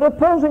Empire. We're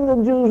opposing the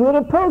Jews. We're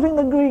opposing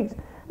the Greeks.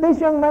 This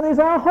young man is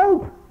our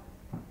hope.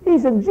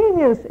 He's a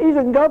genius. He's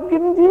a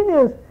God-given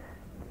genius.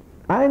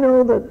 I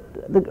know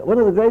that one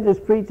of the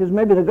greatest preachers,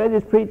 maybe the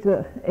greatest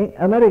preacher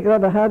America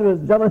ever had, was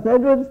Jonathan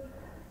Edwards.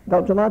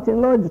 Dr.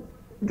 Martin Lloyd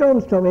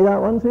Jones told me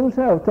that once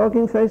himself,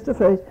 talking face to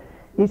face.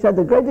 He said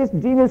the greatest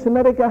genius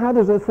America had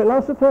as a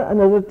philosopher and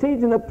as a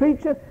teacher and a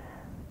preacher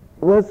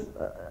was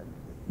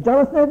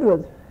Jonathan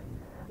Edwards,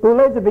 who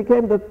later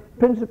became the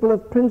principal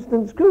of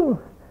Princeton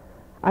School.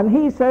 And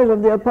he says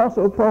of the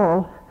Apostle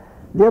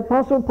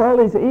Paul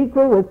is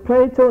equal with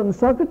Plato and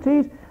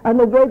Socrates and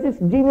the greatest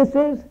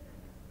geniuses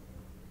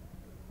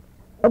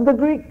of the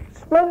Greek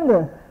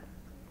splendor?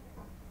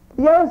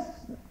 Yes,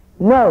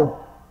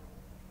 no.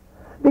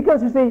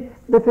 Because you see,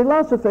 the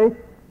philosophy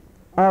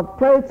of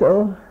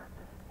Plato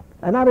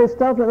and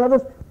Aristotle and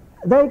others,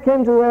 they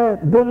came to their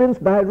brilliance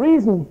by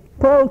reason.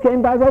 Paul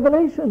came by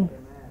revelation.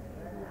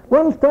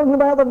 One's talking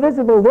about the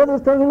visible, the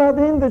other's talking about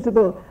the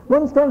invisible.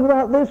 One's talking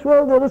about this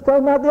world, the other's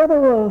talking about the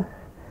other world.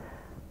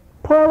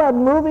 Paul had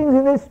movings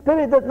in his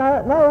spirit that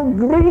no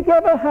Greek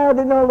ever had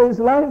in all his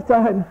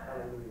lifetime.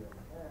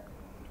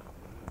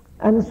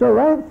 And so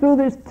right through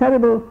this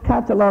terrible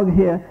catalogue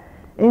here,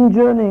 in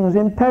journeyings,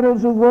 in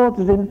perils of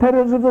waters, in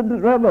perils of the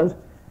robbers,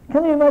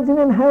 can you imagine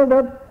him held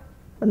up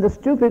and the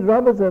stupid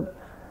robbers are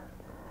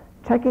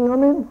checking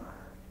on him?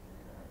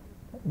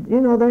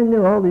 You know, they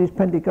knew all these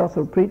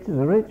Pentecostal preachers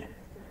are rich.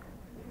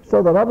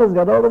 So the robbers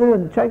got hold of him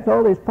and checked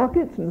all his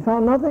pockets and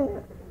found nothing.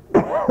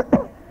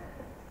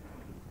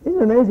 He's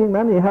an amazing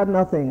man, he had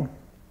nothing.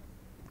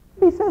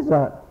 He says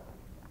that.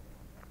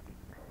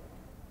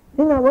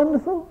 Isn't that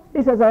wonderful?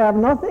 He says, I have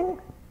nothing.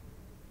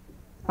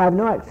 I have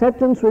no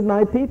acceptance with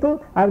my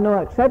people. I have no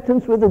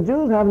acceptance with the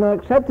Jews. I have no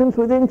acceptance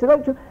with the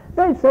intellectuals.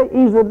 They say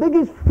he's the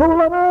biggest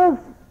fool on earth.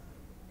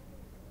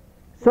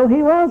 So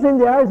he was in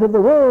the eyes of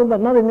the world,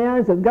 but not in the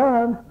eyes of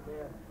God.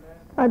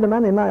 I had a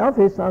man in my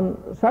office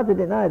on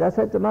Saturday night. I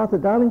said to Martha,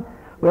 darling,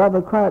 we'll have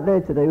a quiet day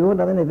today. We won't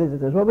have any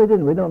visitors. Well, we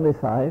didn't. We'd only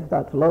 5.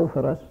 That's low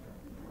for us.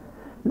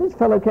 And this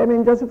fellow came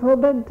in just before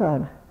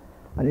bedtime.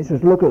 And he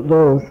says, look at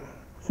those.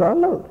 So I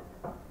looked.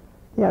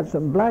 He had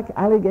some black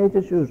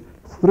alligator shoes.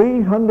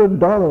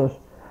 $300.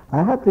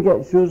 I had to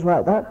get shoes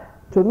like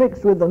that to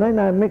mix with the men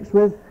I mixed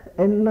with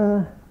in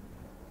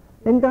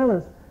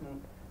Dallas.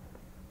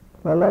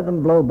 Well, let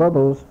them blow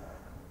bubbles.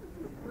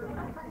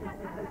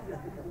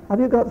 Have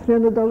you got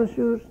 $300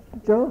 shoes,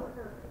 Joe?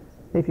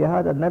 If you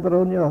had, I'd never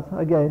own you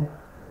again.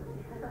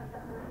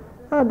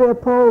 Our dear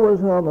Paul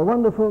was home, a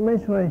wonderful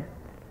missionary.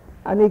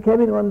 And he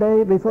came in one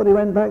day before he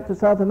went back to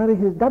South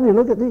America. He said, Daddy,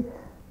 look at these.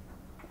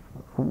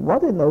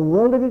 What in the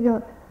world have you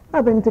got?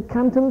 I've been to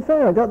Canton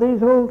Fair. I got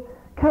these old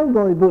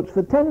cowboy boots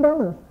for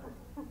 $10.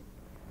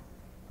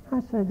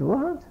 I said,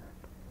 what?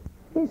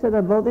 He said,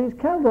 I bought these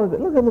cowboy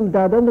boots. Look at them,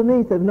 Dad,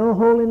 underneath. There's no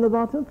hole in the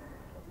bottom.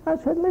 I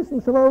said,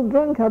 listen, some old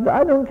drunk had them.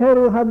 I don't care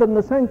who had them,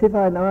 they're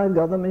sanctified now. I've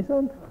got them, my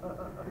son.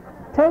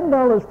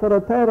 $10 for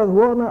a pair of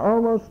worn,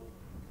 almost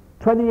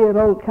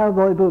 20-year-old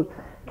cowboy boots.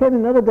 Came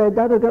in another day,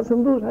 Dad, I got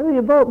some boots. I said,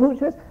 you bought boots?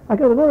 Yes. I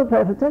got another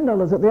pair for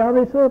 $10 at the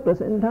army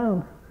surplus in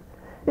town.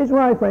 His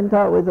wife went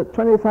out with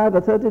 $25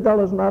 or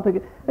 $30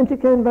 market, and she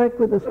came back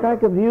with a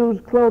stack of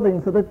used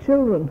clothing for the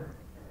children.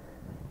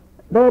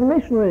 They're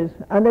missionaries,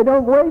 and they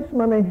don't waste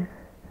money.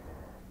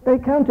 They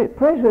count it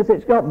precious.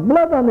 It's got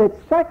blood on it,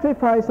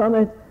 sacrifice on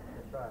it.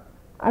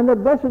 And the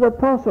blessed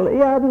apostle, he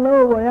had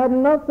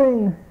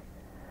nothing.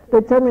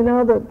 They tell me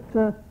now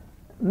that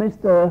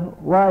Mr.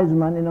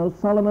 Wiseman, you know,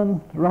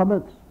 Solomon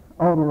Roberts,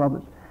 Oral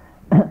Roberts,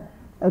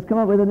 has come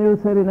up with a new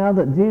theory now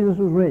that Jesus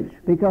was rich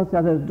because he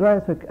had a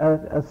dress,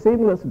 a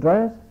seamless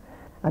dress,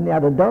 and he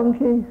had a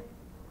donkey,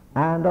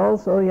 and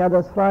also he had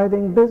a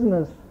thriving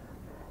business.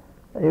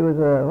 He was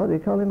a, what do you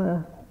call him,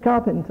 a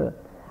carpenter.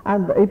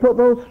 And he put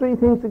those 3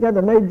 things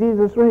together, made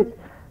Jesus rich.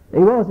 He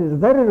was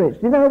very rich.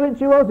 Do you know how rich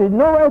he was? He had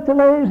nowhere to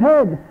lay his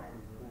head.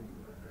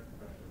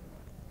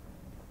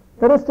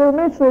 There are still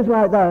missionaries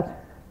like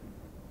that.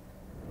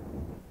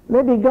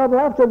 Maybe God will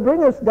have to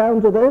bring us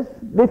down to this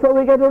before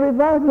we get a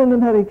revival in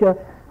America.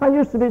 I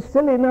used to be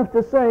silly enough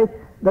to say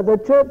that the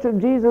Church of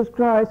Jesus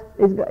Christ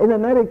in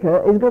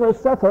America is going to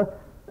suffer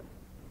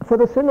for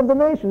the sin of the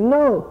nation.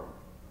 No.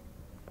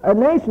 A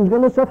nation's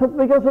going to suffer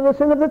because of the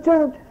sin of the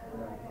church.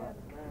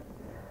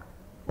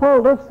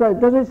 Paul does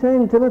he say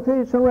in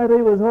Timothy, somewhere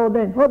he was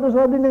ordained. What does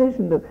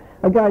ordination do?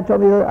 A guy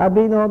told me that I've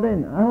been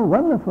ordained. Oh,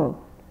 wonderful.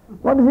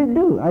 What does it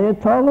do? Are you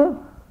taller?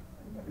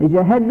 Is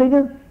your head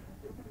bigger?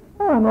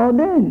 Oh, I'm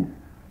ordained.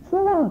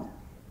 So what?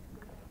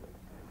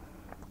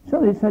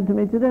 So he said to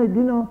me today, do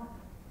you know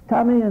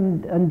Tammy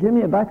and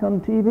Jimmy are back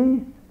on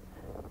TV?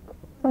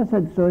 I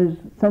said, so is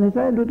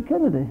Senator Edward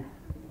Kennedy.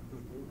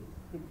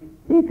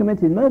 He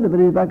committed murder, but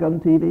he's back on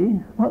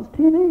TV. What's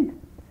TV?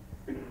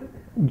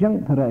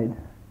 Junk parade.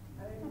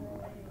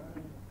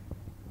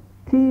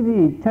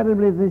 TV,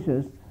 terribly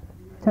vicious,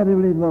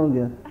 terribly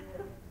vulgar.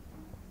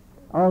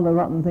 All the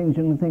rotten things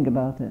you can think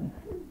about it.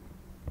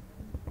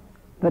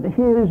 But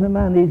here is a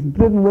man, he's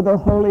driven with a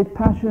holy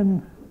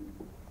passion.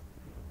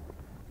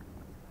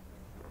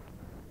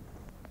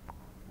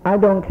 I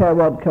don't care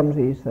what comes,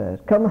 he says.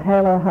 Come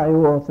hell or high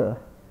water.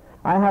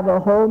 I have a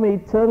home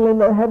eternal in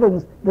the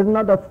heavens. There's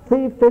not a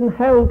thief in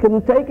hell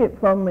can take it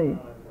from me.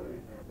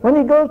 When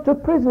he goes to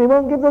prison, he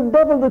won't give the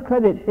devil the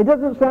credit. He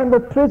doesn't say, I'm the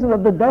prisoner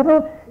of the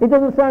devil. He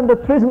doesn't say, I'm the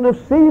prisoner of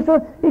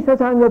Caesar. He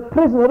says, I'm the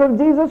prisoner of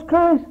Jesus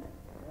Christ.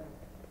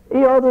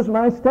 He orders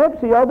my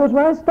steps. He orders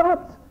my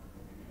stops.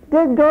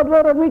 Dear God,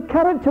 where have we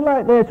character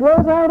like this?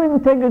 Where's our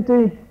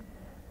integrity?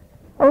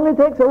 Only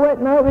takes a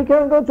wet night, we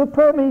can't go to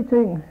prayer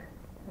meeting.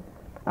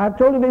 I've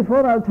told you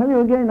before, I'll tell you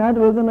again,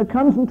 either we're going to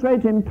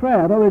concentrate in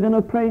prayer or we're going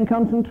to pray in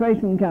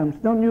concentration camps.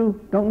 Don't you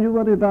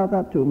worry about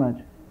that too much.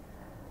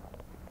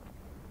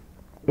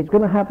 It's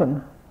going to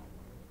happen.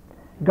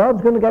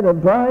 God's going to get a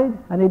bride,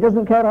 and he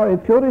doesn't care how he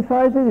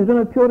purifies it, he's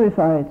going to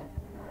purify it.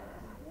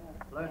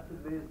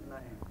 Blessed be his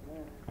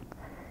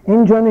name.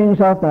 Enjoying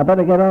himself now.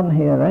 Better get on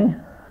here, eh?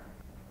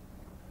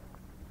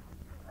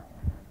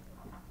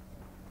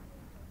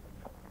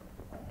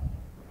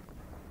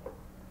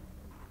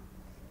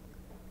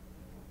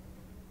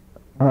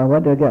 Where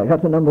do I get? I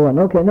got to number 1.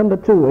 Okay, number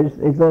 2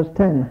 is verse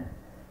 10.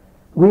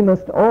 We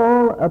must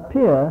all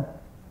appear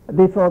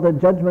before the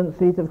judgment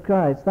seat of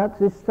Christ. That's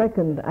his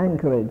second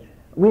anchorage.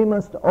 We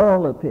must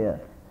all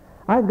appear.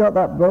 I've got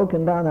that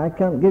broken down. I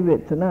can't give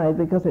it tonight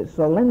because it's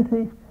so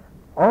lengthy.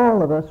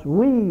 All of us,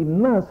 we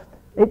must.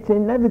 It's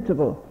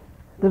inevitable.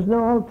 There's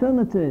no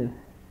alternative.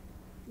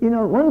 You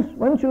know,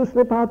 once you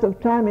slip out of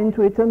time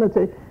into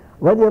eternity,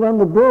 whether you're on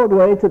the broad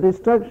way to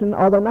destruction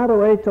or the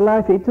narrow way to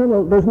life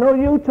eternal, there's no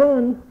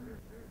U-turn.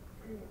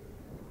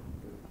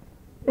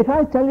 If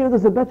I tell you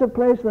there's a better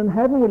place than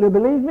heaven, will you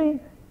believe me?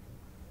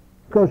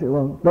 Of course you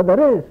won't, but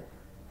there is.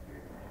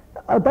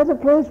 A better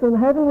place than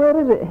heaven, where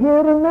is it?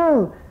 Here and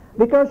now.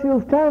 Because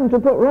you've time to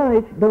put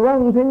right the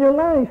wrongs in your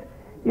life.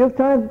 You've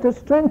time to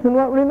strengthen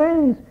what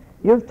remains.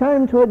 You've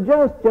time to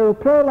adjust. Your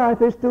prayer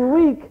life is too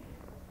weak.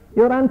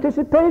 Your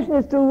anticipation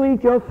is too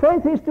weak. Your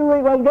faith is too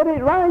weak. Well, get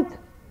it right.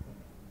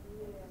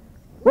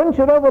 Once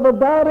you're over the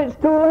bar, it's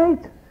too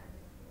late.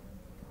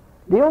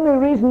 The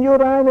only reason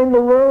you're in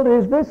the world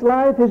is this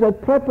life is a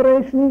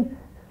preparation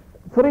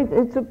for it.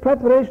 It's a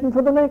preparation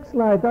for the next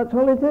life. That's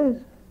all it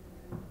is.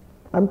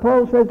 And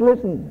Paul says,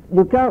 listen,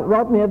 you can't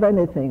rob me of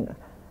anything.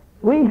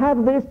 We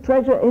have this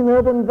treasure in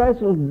earthen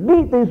vessels.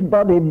 Beat this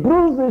body,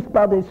 bruise this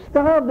body,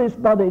 starve this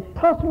body,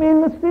 toss me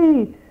in the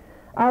sea.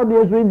 I'll be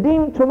as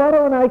redeemed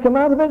tomorrow when I come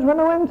out of it as when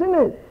I went in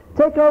it.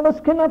 Take all the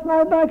skin off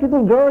my back,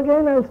 it'll grow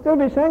again, I'll still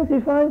be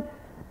sanctified.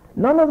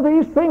 None of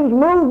these things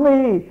move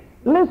me.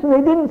 Listen, he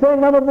didn't say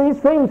none of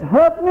these things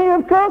hurt me.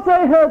 Of course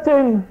they hurt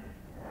him.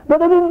 But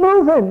they didn't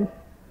move him.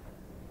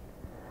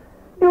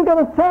 You've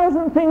got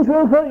 1,000 things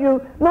will hurt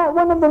you. Not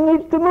one of them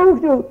needs to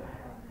move you.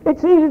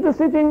 It's easy to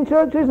sit in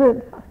church, is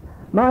it?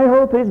 My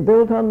hope is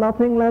built on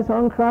nothing less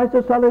on Christ,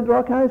 a solid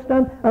rock I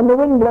stand, and the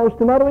wind blows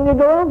tomorrow when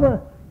you go over.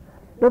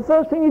 The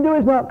first thing you do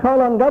is not call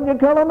on God, you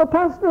call on the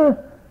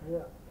pastor.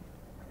 Yeah.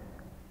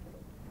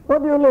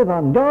 What do you live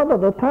on, God or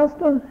the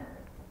pastor?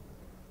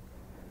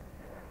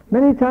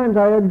 Many times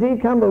I heard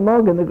D. Campbell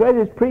Morgan, the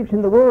greatest preacher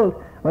in the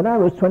world, when I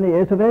was 20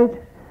 years of age.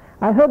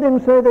 I heard him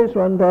say this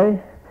one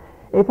day,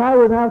 if I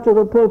was out of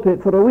the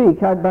pulpit for a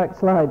week, I'd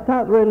backslide.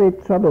 That really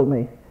troubled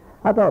me.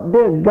 I thought,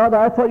 dear God,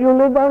 I thought you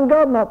lived on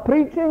God, not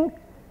preaching.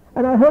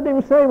 And I heard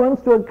him say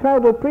once to a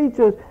crowd of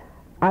preachers,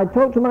 I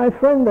talked to my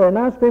friend there and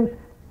asked him,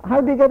 how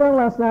did you get on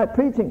last night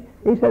preaching?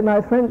 He said,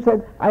 my friend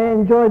said, I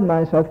enjoyed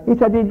myself. He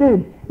said he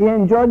did. He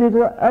enjoyed his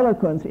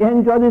eloquence. He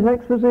enjoyed his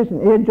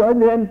exposition. He enjoyed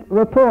the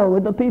rapport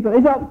with the people.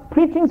 Is that what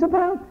preaching's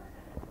about?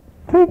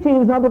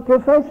 Preaching is not a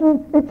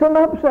profession, it's an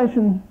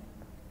obsession.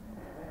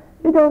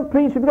 You don't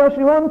preach because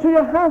you want to,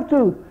 you have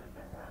to.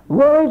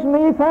 Woe is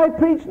me if I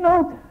preach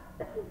not.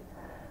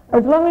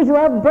 As long as you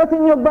have breath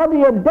in your body,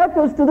 you're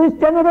debtors to this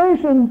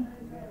generation.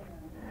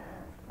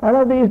 I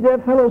love these dear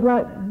fellows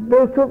like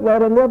Bill Cook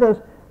there and the others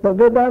that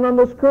go down on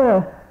the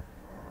square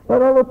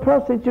where all the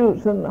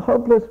prostitutes and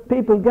hopeless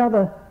people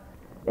gather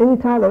in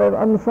Tyler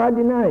on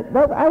Friday night.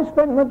 I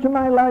spent much of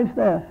my life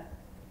there.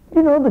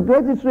 You know, the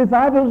greatest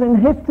revivals in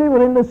history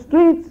were in the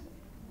streets.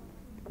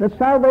 The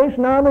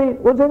Salvation Army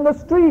was in the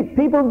street.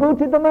 People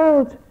booted them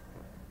out.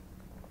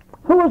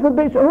 Who was the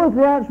bishop? Who was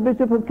the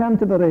Archbishop of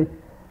Canterbury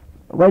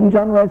when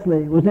John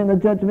Wesley was in the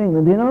Church of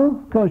England? Do you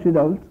know? Of course you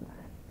don't.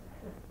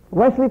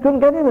 Wesley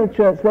couldn't get in the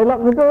church. They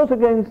locked the doors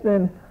against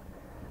him.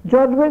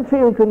 George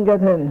Whitfield couldn't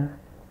get in.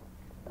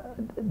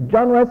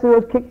 John Wesley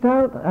was kicked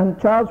out, and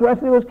Charles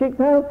Wesley was kicked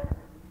out.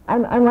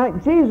 And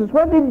like Jesus,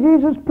 what did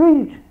Jesus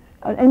preach?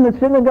 In the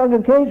synagogue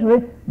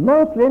occasionally,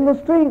 mostly in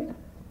the streets.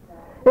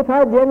 If I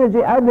had the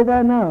energy, I'd be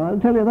there now, I'll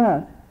tell you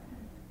that.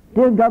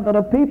 Dear God, there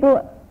are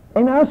people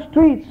in our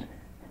streets,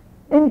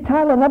 in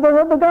Tyler, never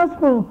heard the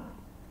gospel.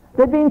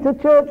 They've been to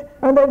church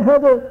and they've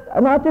heard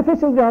an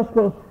artificial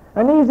gospel,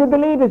 an easy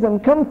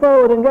believism, come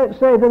forward and get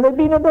saved, and they've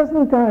been a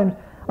dozen times.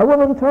 A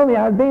woman told me,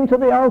 I've been to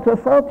the altar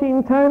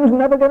 14 times and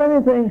never got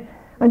anything.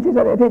 And she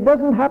said, if it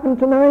doesn't happen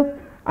tonight,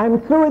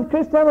 I'm through with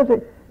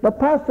Christianity. The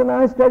pastor and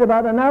I stayed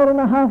about an hour and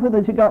a half with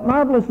her. She got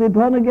marvelously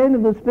born again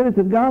of the Spirit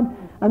of God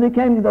and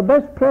became the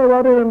best prayer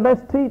warrior and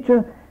best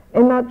teacher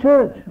in that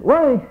church.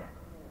 Why?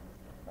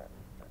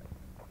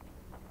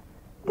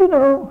 You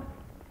know,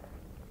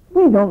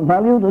 we don't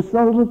value the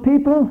souls of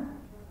people.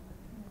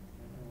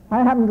 I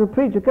happened to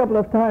preach a couple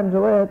of times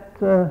away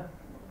at,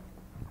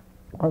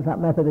 what's that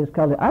Methodist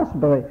college?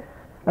 Asbury.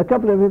 A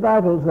couple of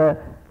revivals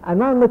there. And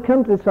round the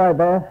countryside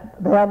there,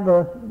 they have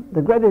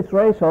the greatest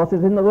race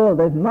horses in the world.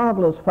 They've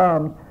marvellous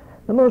farms.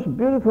 The most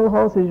beautiful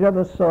horses you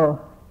ever saw.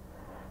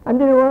 And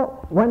you know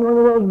what? When one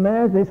of those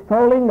mares is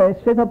foaling, they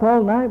sit up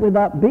all night with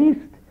that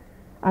beast,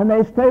 and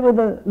they stay with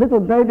the little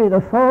baby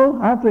to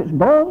foal after it's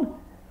born.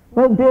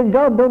 Well, dear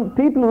God, don't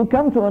people who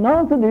come to an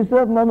altar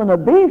deserve more than a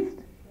beast?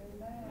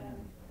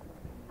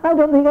 I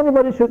don't think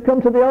anybody should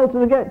come to the altar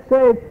to get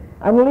saved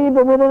and leave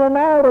them within an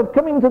hour of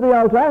coming to the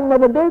altar. I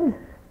never did.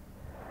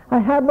 I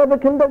have never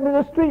conducted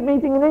a street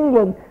meeting in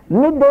England,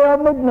 midday or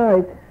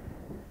midnight,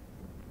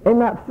 in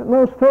that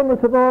most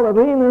famous of all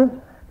arenas.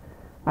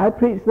 I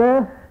preached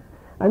there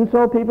and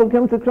saw people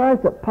come to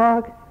Christ at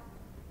Park,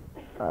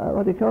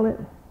 what do you call it?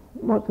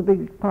 What's the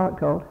big park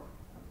called?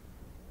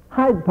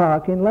 Hyde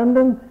Park in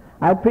London.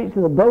 I preached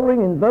at the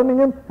Bowling in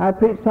Birmingham. I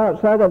preached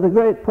outside of the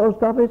great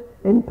post office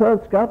in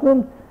Perth,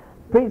 Scotland.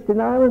 Preached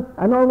in Ireland,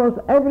 and almost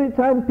every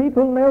time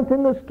people knelt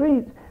in the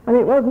streets, and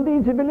it wasn't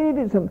easy to believe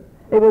it.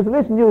 It was,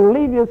 listen, you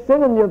leave your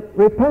sin and you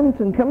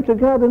repent and come to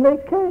God, and they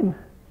came.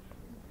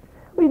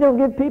 We don't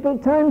give people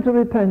time to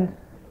repent.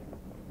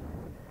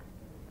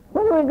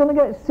 When are we going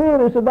to get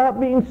serious about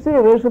being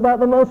serious about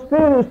the most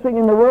serious thing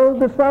in the world,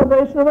 the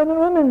salvation of men and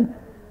women?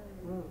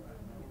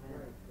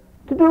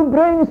 To do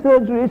brain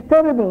surgery is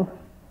terrible.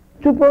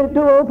 To do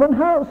open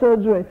heart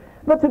surgery.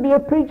 But to be a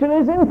preacher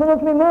is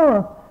infinitely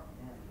more.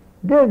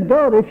 Dear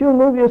God, if you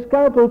move your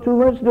scalpel too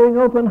much doing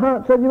open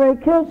heart surgery, you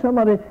may kill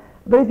somebody.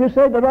 But if you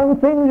say the wrong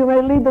things, you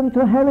may lead them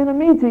to hell in a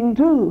meeting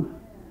too.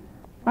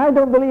 I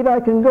don't believe I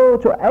can go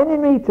to any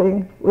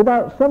meeting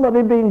without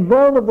somebody being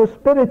born of the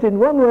Spirit in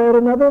one way or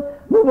another,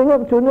 moving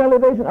up to an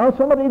elevation, or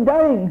somebody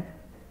dying.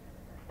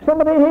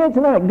 Somebody here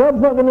tonight,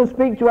 God's not going to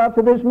speak to you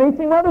after this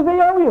meeting. What does he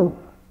owe you?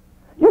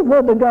 You've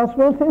heard the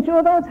gospel since you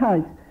were that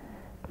height.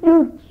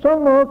 You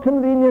some more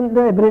convenient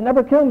day, but it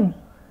never comes.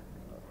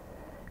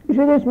 You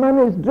see, this man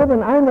is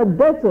driven. I'm a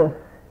debtor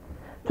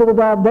to the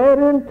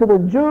barbarian, to the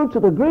Jew, to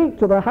the Greek,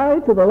 to the high,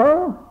 to the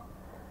low.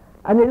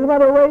 And it doesn't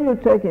matter where you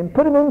take him.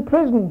 Put him in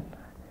prison.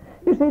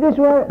 You see, this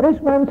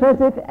man says,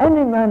 if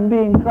any man be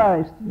in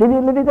Christ, did he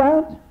live it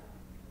out?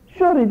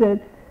 Sure he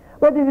did.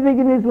 Where did he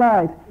begin his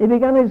life? He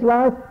began his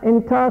life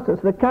in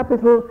Tarsus, the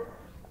capital,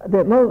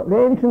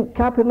 the ancient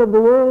capital of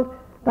the world.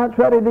 That's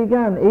where he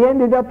began. He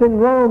ended up in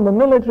Rome, the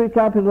military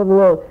capital of the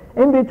world.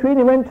 In between,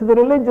 he went to the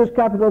religious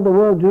capital of the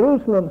world,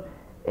 Jerusalem.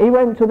 He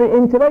went to the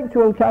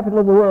intellectual capital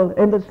of the world.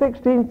 In the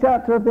 16th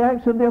chapter of the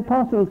Acts of the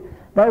Apostles,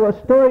 there were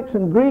Stoics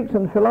and Greeks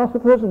and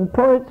philosophers and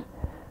poets.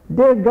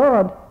 Dear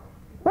God,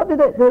 what did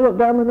they look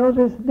down the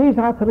noses? These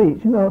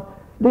athletes, you know,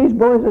 these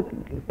boys are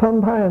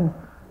pump iron.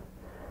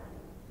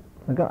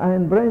 They've got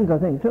iron brains, I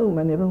think, too,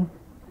 many of them.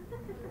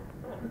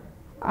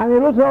 And he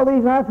looks at all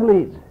these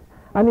athletes,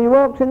 and he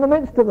walks in the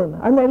midst of them,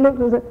 and they look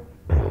and say,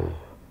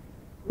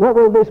 what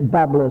will this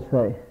babbler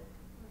say?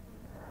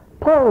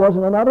 Paul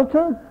wasn't an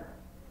orator.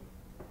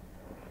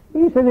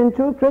 He said in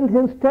 2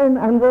 Corinthians 10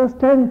 and verse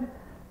 10,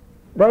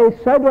 they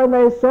said when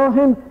they saw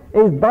him,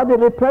 his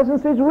bodily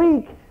presence is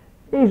weak.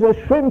 He's a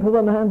shrimp of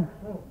a man.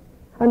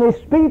 And his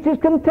speech is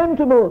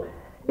contemptible.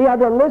 He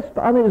had a lisp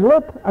on his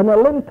lip and a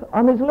limp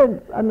on his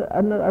lip. And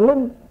a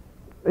limp,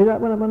 is that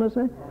what I'm going to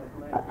say?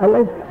 A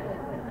limp.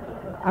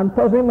 I'm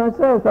puzzling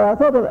myself, but I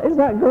thought, isn't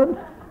that good?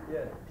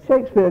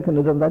 Shakespeare could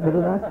have done better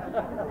than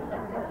that.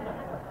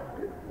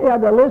 He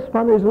had a lisp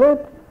on his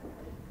lip.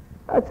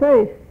 I'd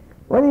say,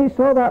 when he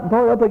saw that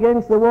boy up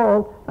against the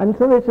wall, and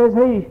somebody says,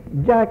 hey,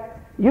 Jack,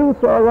 you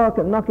throw a rock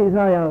and knock his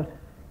eye out,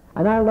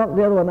 and I'll knock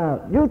the other one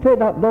out. You take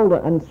that boulder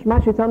and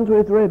smash it onto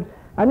his ribs.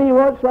 And he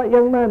watched that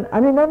young man,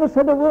 and he never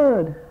said a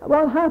word.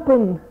 What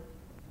happened?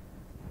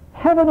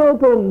 Heaven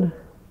opened.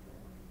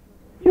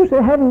 You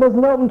say heaven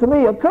doesn't open to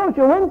me. Of course,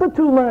 you whimper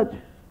too much.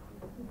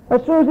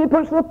 As soon as he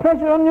puts the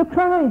pressure on, you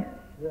cry.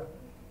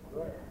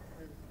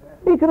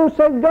 He could have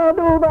said, God,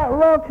 oh, that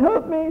rock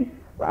hurt me.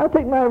 I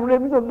think my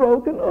ribs are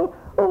broken.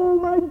 Oh,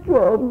 my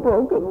jaw's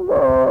broken.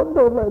 Lord,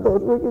 don't let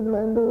those wicked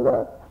men do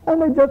that.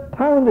 And they just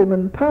pound him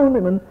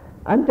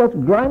and just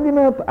grind him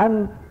up.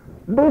 And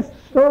this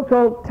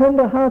so-called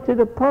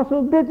tender-hearted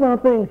apostle did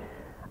nothing.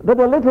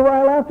 But a little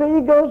while after,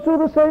 he goes through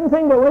the same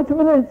thing. But wait a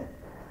minute.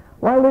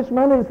 While this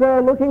man is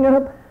there looking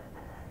up,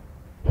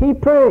 he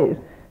prays.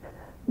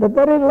 The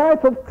very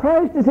life of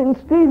Christ is in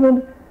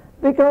Stephen,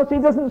 because he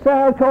doesn't say,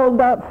 I'll call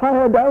that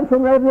fire down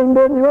from heaven and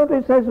burn you up.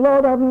 He says,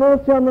 Lord, have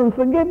mercy on them,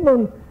 forgive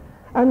them.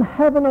 And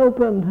heaven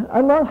opened.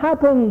 And what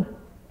happened?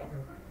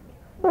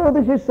 Oh,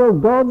 this is so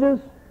gorgeous.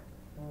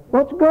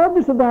 What's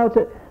gorgeous about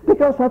it?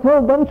 Because that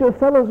whole bunch of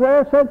fellows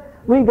there said,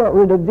 we got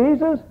rid of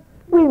Jesus.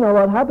 We know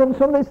what happened.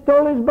 Somebody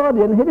stole his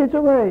body and hid it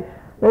away.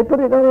 They put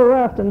it on a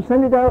raft and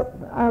sent it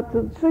out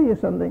to sea or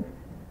something.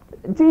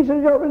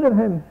 Jesus got rid of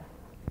him.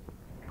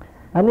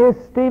 And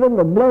here's Stephen,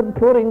 the blood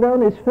pouring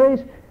down his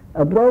face,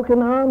 a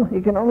broken arm.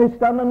 He can only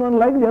stand on one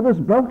leg, the other's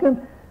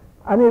broken.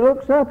 And he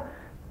looks up,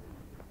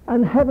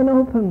 and heaven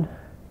opened.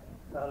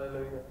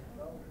 Hallelujah.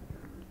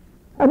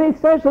 And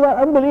he says to that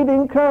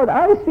unbelieving crowd,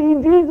 I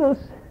see Jesus.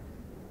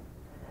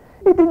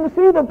 He didn't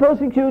see the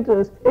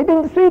persecutors. He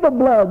didn't see the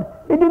blood.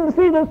 He didn't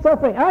see the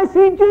suffering. I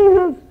see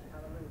Jesus.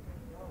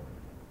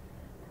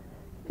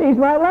 He's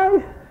my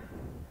life.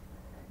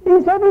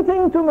 He's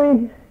everything to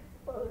me.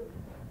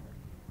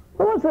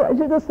 Well, is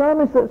it the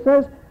psalmist that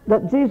says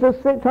that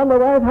Jesus sits on the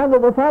right hand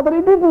of the Father?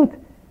 He didn't.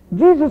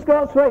 Jesus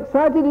got so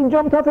excited he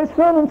jumped off his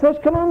throne and says,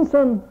 come on,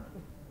 son.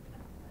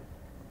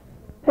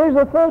 Here's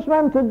the first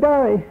man to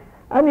die.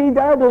 And he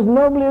died as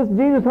nobly as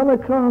Jesus on a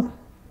cross.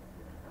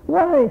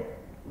 Why?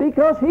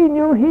 Because he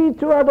knew he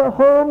too had a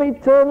home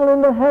eternal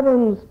in the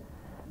heavens,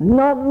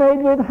 not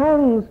made with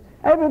hands.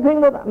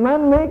 Everything that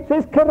man makes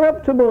is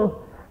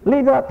corruptible.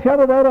 Leave that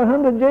piano there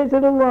 100 years,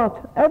 it'll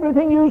rot.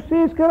 Everything you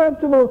see is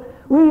corruptible.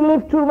 We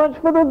live too much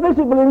for the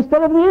visible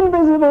instead of the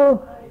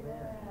invisible.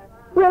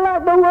 We're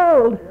like the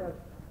world.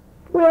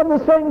 We have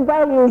the same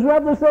values, we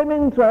have the same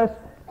interests.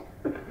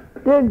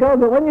 Dear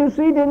God, but when you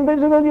see the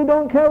invisible, you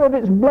don't care if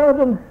it's blood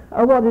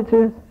or what it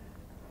is.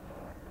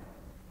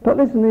 But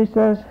listen, he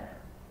says,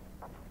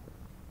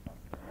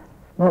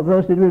 what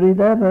verse did we read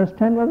there? Verse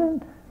 10, was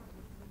it?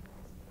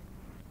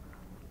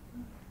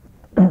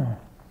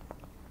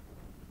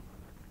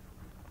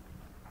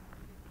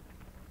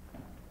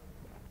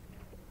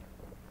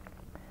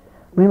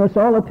 We must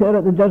all appear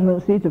at the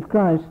judgment seat of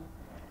Christ.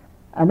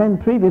 And then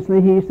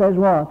previously he says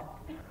what?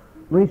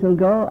 We shall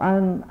go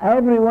and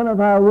every one of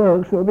our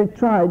works will be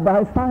tried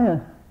by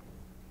fire.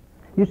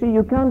 You see,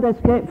 you can't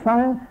escape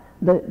fire.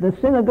 The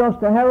sinner goes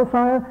to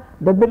hellfire.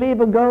 The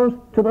believer goes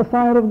to the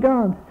fire of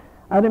God.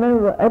 I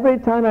remember every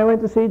time I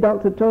went to see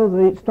Dr.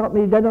 Tozer, it stopped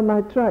me dead on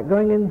my track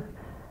going in.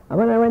 And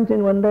when I went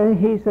in one day,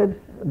 he said,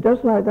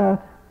 just like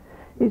that,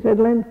 he said,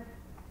 Len,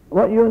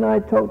 what you and I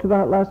talked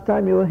about last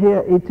time you were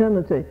here,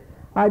 eternity.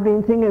 I've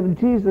been thinking of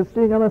Jesus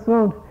sitting on a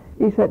throne.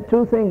 He said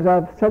two things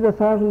I've said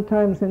 1,000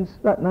 times since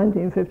that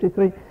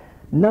 1953.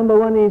 Number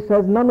one, he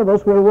says, none of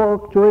us will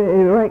walk to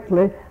him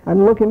erectly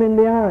and look him in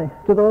the eye.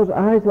 To those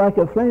eyes like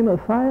a flame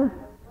of fire.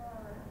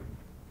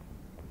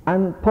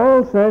 And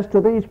Paul says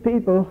to these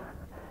people,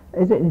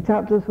 is it in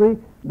chapter 3?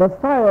 The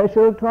fire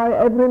shall try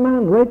every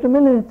man. Wait a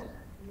minute.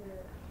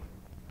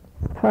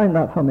 Find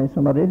that for me,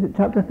 somebody. Is it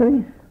chapter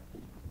 3?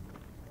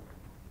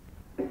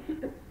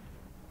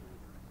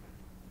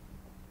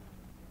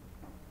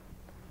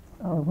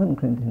 Oh, 1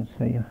 Corinthians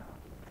 3.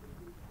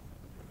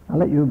 I'll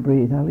let you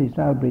breathe. At least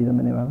I'll breathe a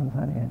minute while I'm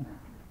finding it.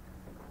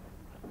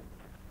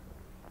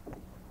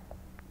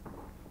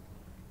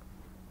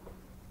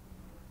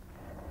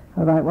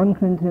 All right, 1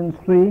 Corinthians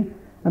 3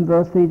 and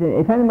verse 3.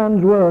 If any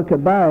man's work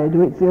abide,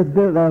 which he hath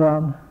built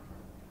thereon.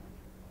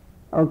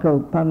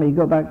 Okay, pardon me,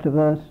 go back to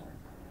verse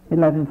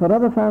 11. For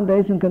other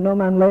foundation can no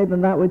man lay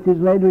than that which is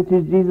laid, which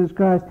is Jesus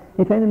Christ.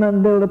 If any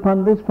man build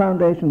upon this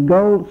foundation,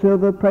 gold,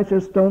 silver,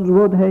 precious stones,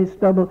 wood, hay,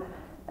 stubble,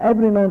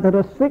 every man, there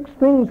are 6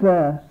 things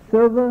there: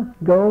 silver,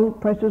 gold,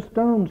 precious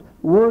stones,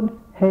 wood,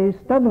 hay,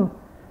 stubble.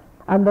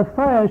 And the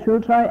fire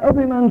shall try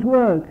every man's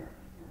work.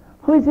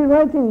 Who is he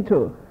writing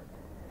to?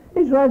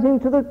 He's writing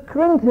to the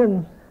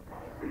Corinthians.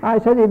 I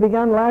said he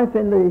began life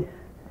in the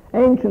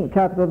ancient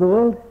capital of the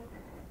world.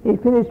 He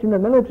finished in the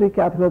military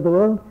capital of the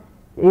world.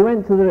 He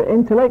went to the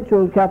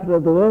intellectual capital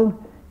of the world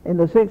in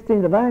the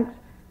 16th of Acts.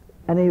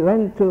 And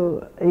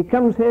he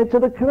comes here to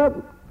the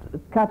corrupt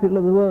capital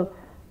of the world.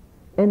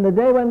 In the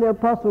day when the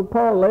Apostle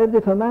Paul lived,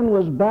 if a man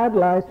was bad,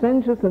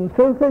 licentious and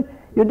filthy,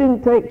 you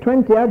didn't take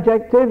 20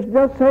 adjectives,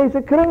 just say he's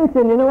a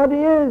Corinthian. You know what he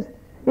is?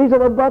 He's at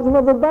the bottom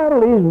of the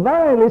barrel. He's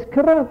vile, he's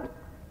corrupt.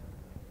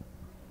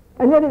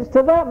 And yet it's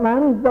to that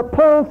man that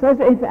Paul says,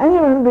 if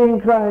anyone be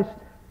in Christ.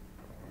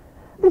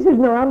 This is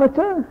no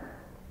amateur.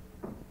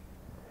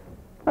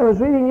 I was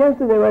reading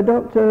yesterday where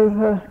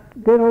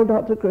dear old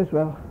Dr.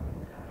 Criswell,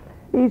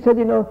 he said,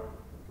 you know,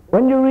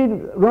 when you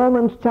read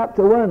Romans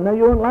chapter 1, now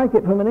you won't like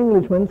it from an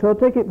Englishman, so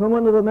take it from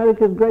one of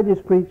America's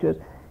greatest preachers.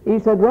 He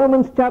said,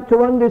 Romans chapter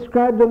 1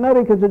 describes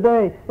America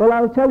today. Well,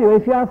 I'll tell you,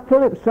 if you have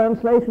Phillips'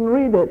 translation,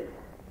 read it.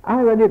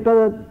 I read it,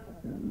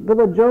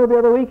 Brother Joe, the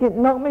other week. It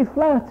knocked me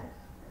flat.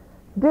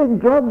 Dear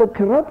God, the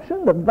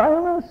corruption, the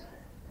violence.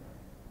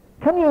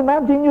 Can you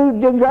imagine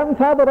your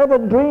grandfather ever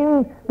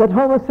dreamed that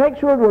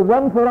homosexuals would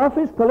run for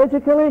office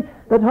politically,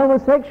 that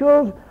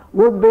homosexuals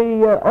would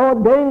be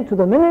ordained to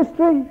the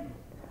ministry?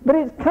 But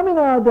it's coming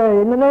our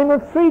day in the name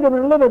of freedom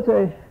and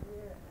liberty.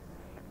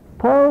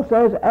 Paul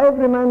says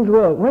every man's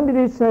work. When did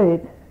he say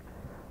it?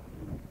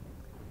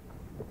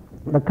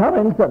 The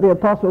Corinth that the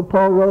Apostle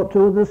Paul wrote to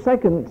was the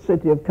second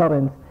city of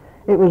Corinth.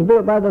 It was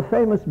built by the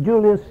famous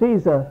Julius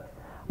Caesar.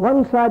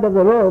 One side of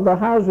the road, the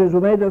houses were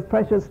made of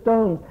precious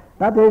stones.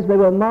 That is, they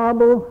were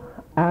marble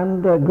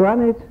and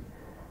granite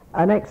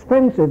and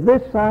expensive.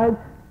 This side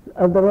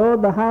of the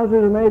road, the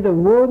houses were made of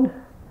wood,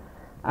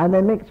 and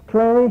they mixed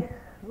clay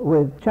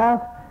with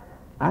chaff,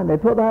 and they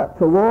put out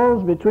the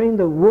walls between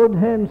the wood,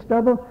 hay, and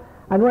stubble.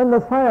 And when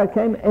the fire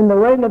came in the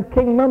reign of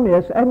King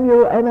Mummius,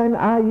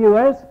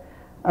 M-U-M-M-I-U-S,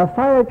 a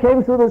fire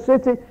came through the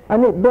city,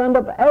 and it burned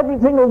up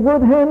everything of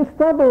wood, hay, and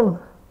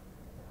stubble.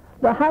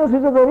 The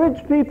houses of the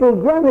rich people,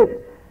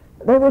 granite,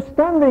 they were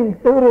standing.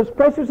 They were as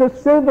precious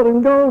as silver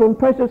and gold and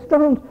precious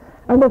stones,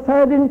 and the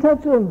fire didn't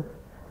touch them.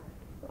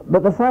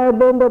 But the fire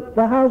burned up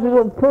the houses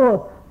of the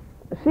poor.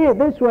 See it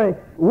this way: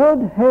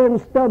 wood, hay, and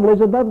stubble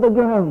is above the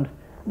ground.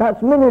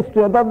 That's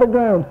ministry above the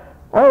ground.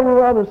 Oral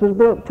Roberts has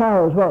built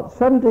towers,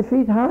 70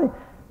 feet high?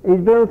 He's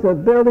built a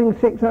building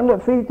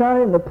 600 feet high,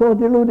 and the poor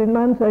deluded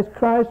man says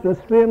Christ was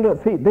 300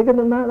 feet bigger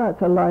than that.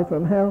 That's a lie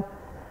from hell.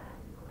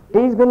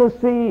 He's going to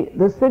see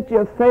the city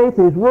of faith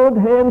is wood,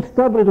 hay, and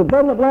stubble. It'll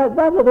burn up like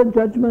that at the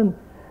judgment.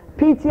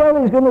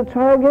 PTL is going to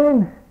try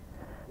again.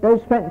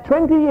 They've spent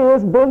 20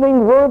 years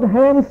building wood,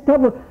 hay and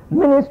stubble,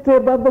 ministry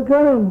above the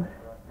ground.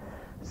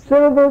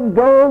 Silver,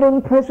 gold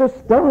and precious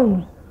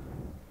stones.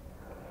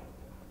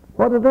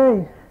 What are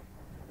they?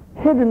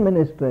 Hidden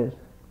ministries.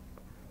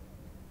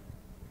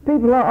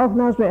 People are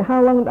often ask me,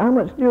 how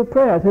much do you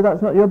pray? I say,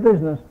 that's not your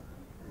business.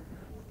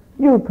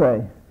 You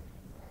pray.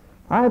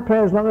 I pray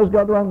as long as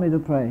God wants me to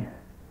pray.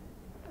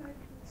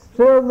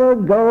 Silver,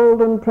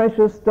 gold and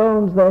precious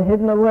stones, they're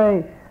hidden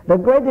away. The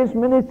greatest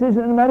ministries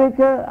in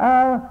America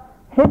are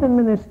hidden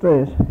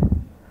ministries.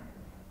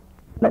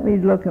 Let me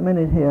look a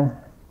minute here.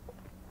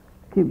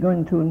 Keep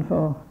going to and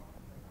fro.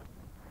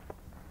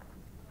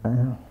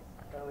 Hallelujah,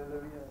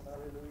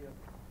 hallelujah.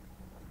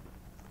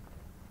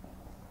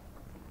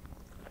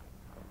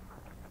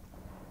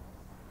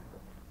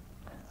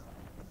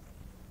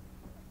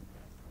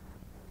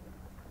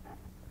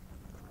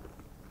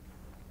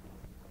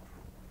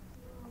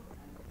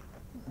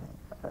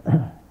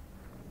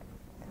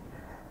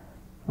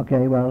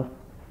 Okay, well,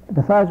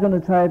 the fire's going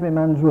to try every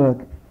man's work.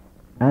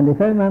 And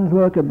if every man's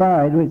work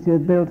abide, which he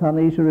has built on,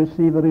 he shall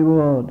receive a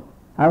reward.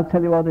 I'll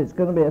tell you what, it's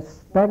going to be a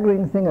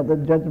staggering thing at the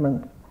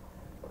judgment,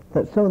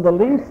 that some of the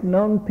least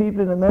known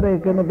people in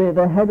America are going to be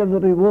the head of the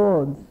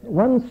rewards.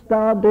 One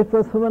star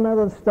differeth from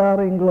another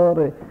star in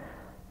glory.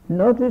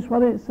 Notice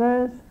what it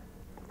says.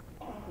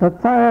 The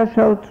fire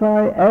shall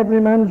try every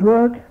man's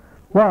work.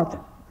 What?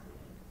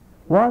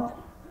 What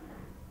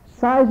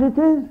size it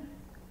is?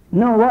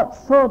 No, what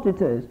sort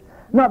it is.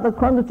 Not the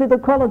quantity, the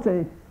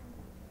quality.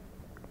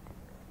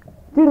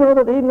 Do you know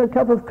that even a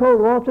cup of cold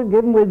water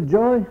given with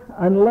joy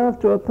and love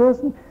to a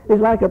person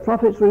is like a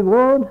prophet's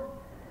reward?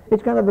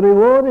 It's kind of a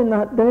reward in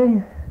that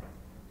day.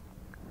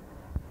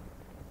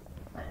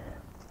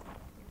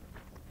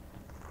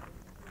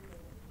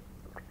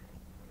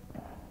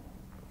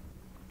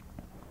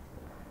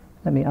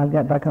 I'll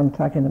get back on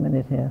track in a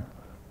minute here.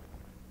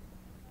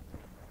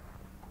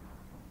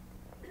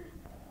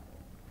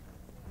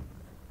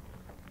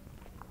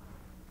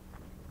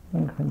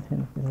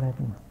 Corinthians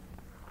 11.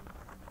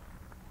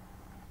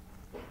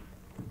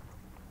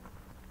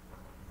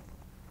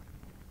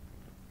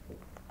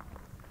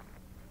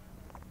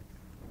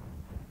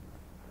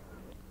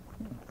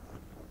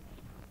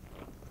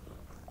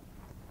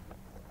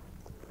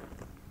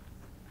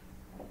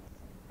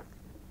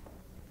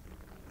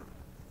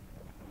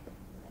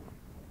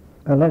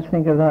 Let's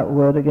think of that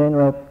word again.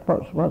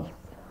 What's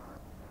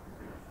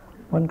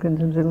 1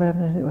 Corinthians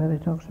 11, is it, where he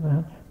talks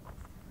about?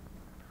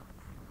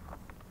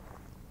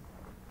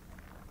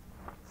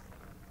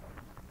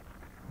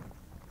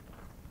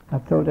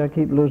 I've told you I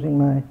keep losing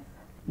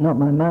not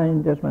my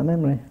mind, just my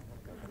memory.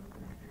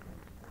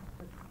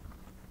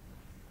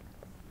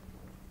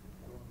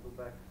 Go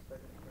back to 2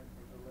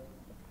 Corinthians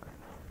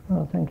 11.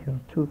 Oh, thank you.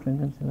 2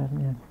 Corinthians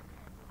 11,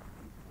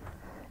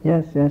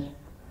 yes. Yes.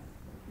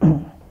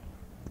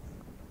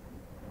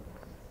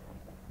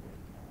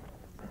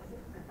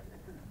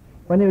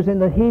 When he was in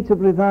the heat of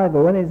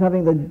revival, when he's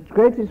having the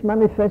greatest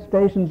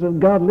manifestations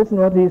of God, listen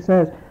what he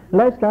says.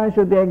 Lest I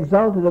should be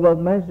exalted above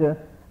measure,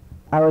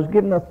 I was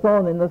given a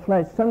thorn in the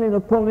flesh, something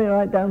to pull me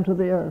right down to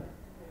the earth.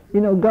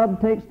 You know,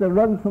 God takes the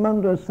rug from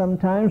under us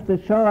sometimes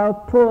to show how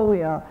poor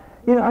we are.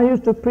 You know, I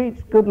used to preach,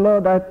 good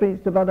Lord, I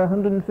preached about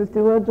 150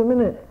 words a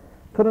minute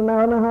for an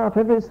hour and a half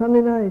every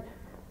Sunday night.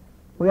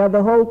 We had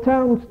the whole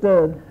town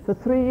stirred for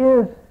 3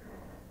 years.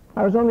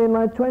 I was only in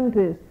my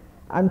 20s.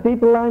 And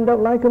people lined up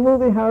like a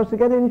movie house to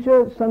get in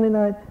church Sunday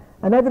night.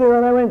 And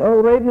everywhere I went,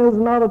 oh, Ravenhill's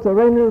an orator,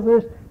 Ravenhill's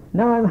this.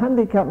 Now I'm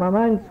handicapped, my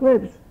mind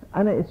slips.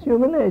 And it's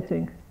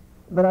humiliating.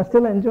 But I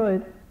still enjoy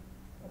it.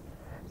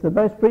 It's the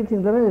best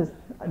preaching there is,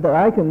 that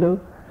I can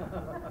do.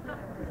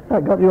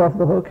 I got you off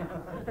the hook.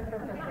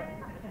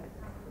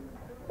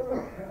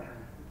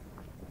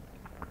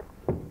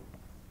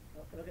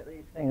 Look at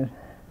these things.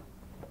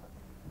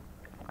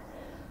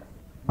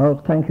 Oh,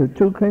 thank you.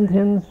 2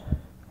 Corinthians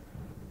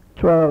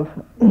 12.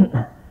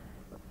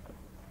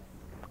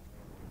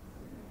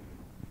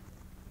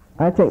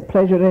 I take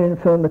pleasure in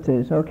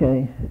infirmities.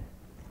 Okay.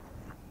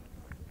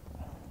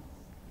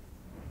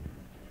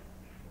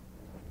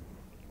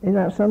 Isn't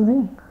that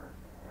something?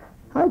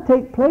 I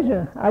take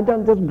pleasure. I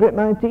don't just grit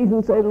my teeth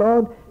and say,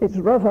 Lord, it's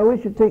rough, I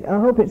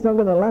hope it's not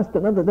going to last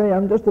another day,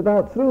 I'm just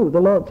about through. The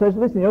Lord says,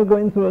 listen, you're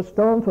going through a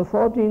storm for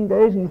 14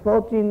 days and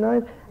 14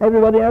 nights.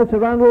 Everybody else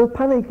around will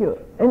panic you.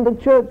 In the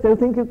church, they'll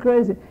think you're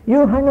crazy.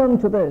 You hang on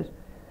to this.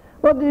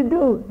 What did he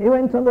do? He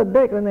went on the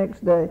deck the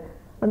next day,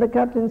 and the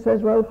captain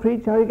says, well,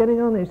 preach, how are you getting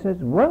on? He says,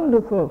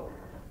 wonderful.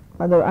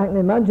 And I can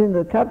imagine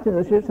the captain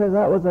of the ship says,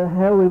 that was the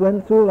hell we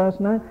went through last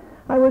night.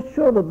 I was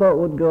sure the boat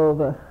would go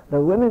over. The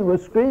women were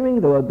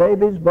screaming, there were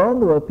babies born,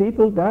 there were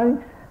people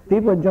dying,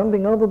 people were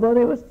jumping overboard,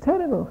 it was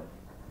terrible.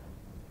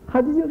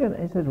 How did you get it?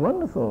 He says,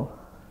 wonderful.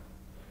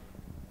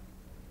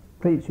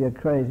 Preach, you're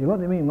crazy. What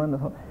do you mean,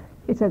 wonderful?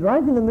 He said,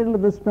 right in the middle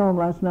of the storm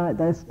last night,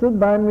 there stood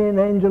by me an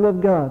angel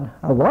of God.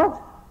 A what?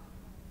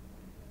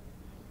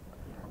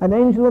 An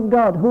angel of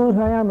God, whose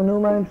I am and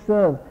whom I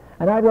serve.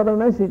 And I've got a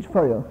message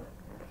for you.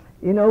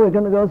 You know, we're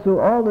going to go through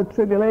all the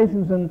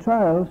tribulations and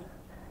trials.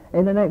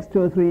 in the next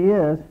 2 or 3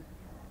 years.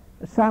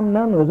 Sam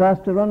Nunn was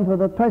asked to run for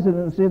the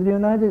presidency of the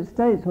United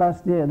States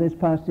this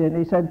past year, and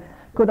he said,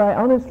 could I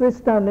honestly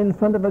stand in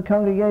front of a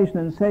congregation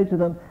and say to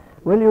them,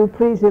 will you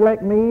please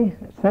elect me,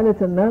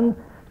 Senator Nunn,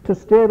 to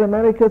steer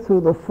America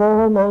through the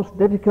 4 most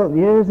difficult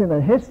years in her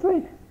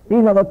history?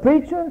 He's not a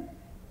preacher,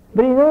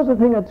 but he knows a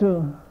thing or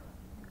two.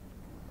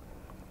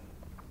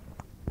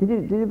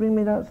 Did you bring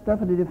me that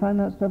stuff, or did you find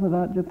that stuff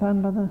about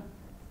Japan, brother?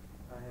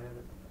 I have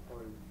it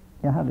for you.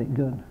 You have it,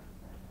 good.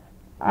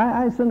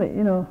 I certainly,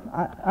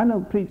 I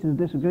know preachers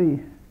disagree.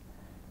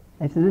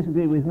 If they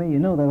disagree with me, you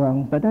know they're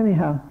wrong. But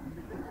anyhow,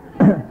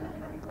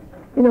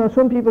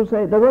 some people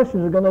say the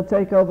Russians are going to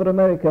take over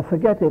America.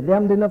 Forget it. They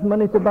haven't enough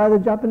money to buy the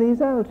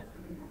Japanese out.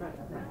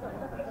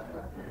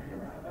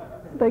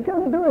 They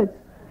can't do it.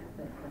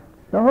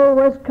 The whole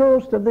west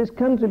coast of this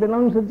country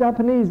belongs to the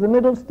Japanese. The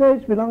middle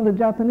states belong to the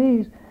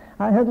Japanese.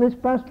 I heard this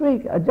past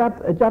week. A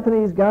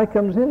Japanese guy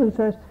comes in and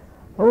says,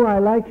 oh, I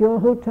like your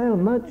hotel,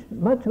 much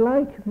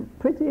like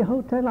pretty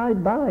hotel I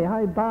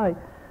buy.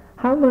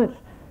 How much?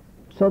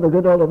 So the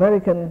good old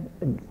American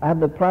had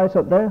the price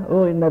up there.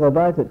 Oh, he'd never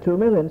buy it at 2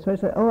 million. So he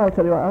said, oh, I'll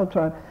tell you what, I'll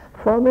try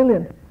 4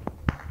 million.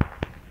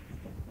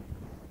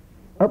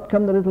 Up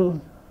come the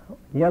little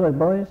yellow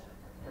boys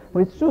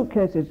with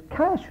suitcases,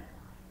 cash.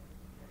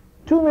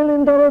 $2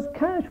 million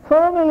cash,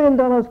 $4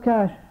 million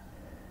cash.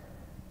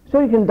 So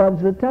you can dodge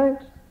the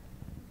tax.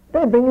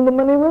 They're bringing the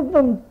money with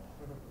them.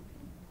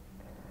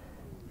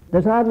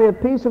 There's hardly a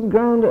piece of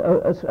ground,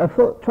 a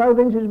foot 12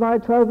 inches by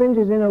 12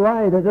 inches in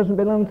Hawaii that doesn't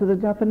belong to the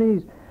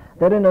Japanese.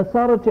 They're in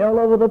authority all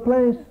over the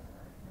place.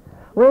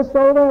 We're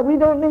sold out. We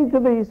don't need to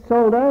be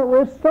sold out.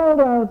 We're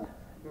sold out.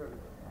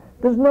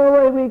 There's no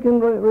way we can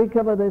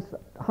recover this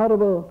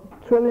horrible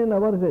trillion, or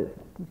what is it,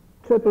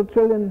 triple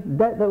trillion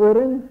debt that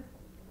we're in.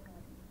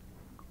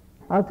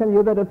 I'll tell you,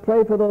 you better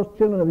pray for those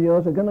children of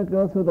yours who are going to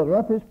go through the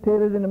roughest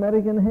period in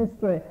American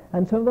history,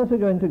 and some of us are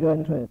going to go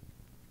into it.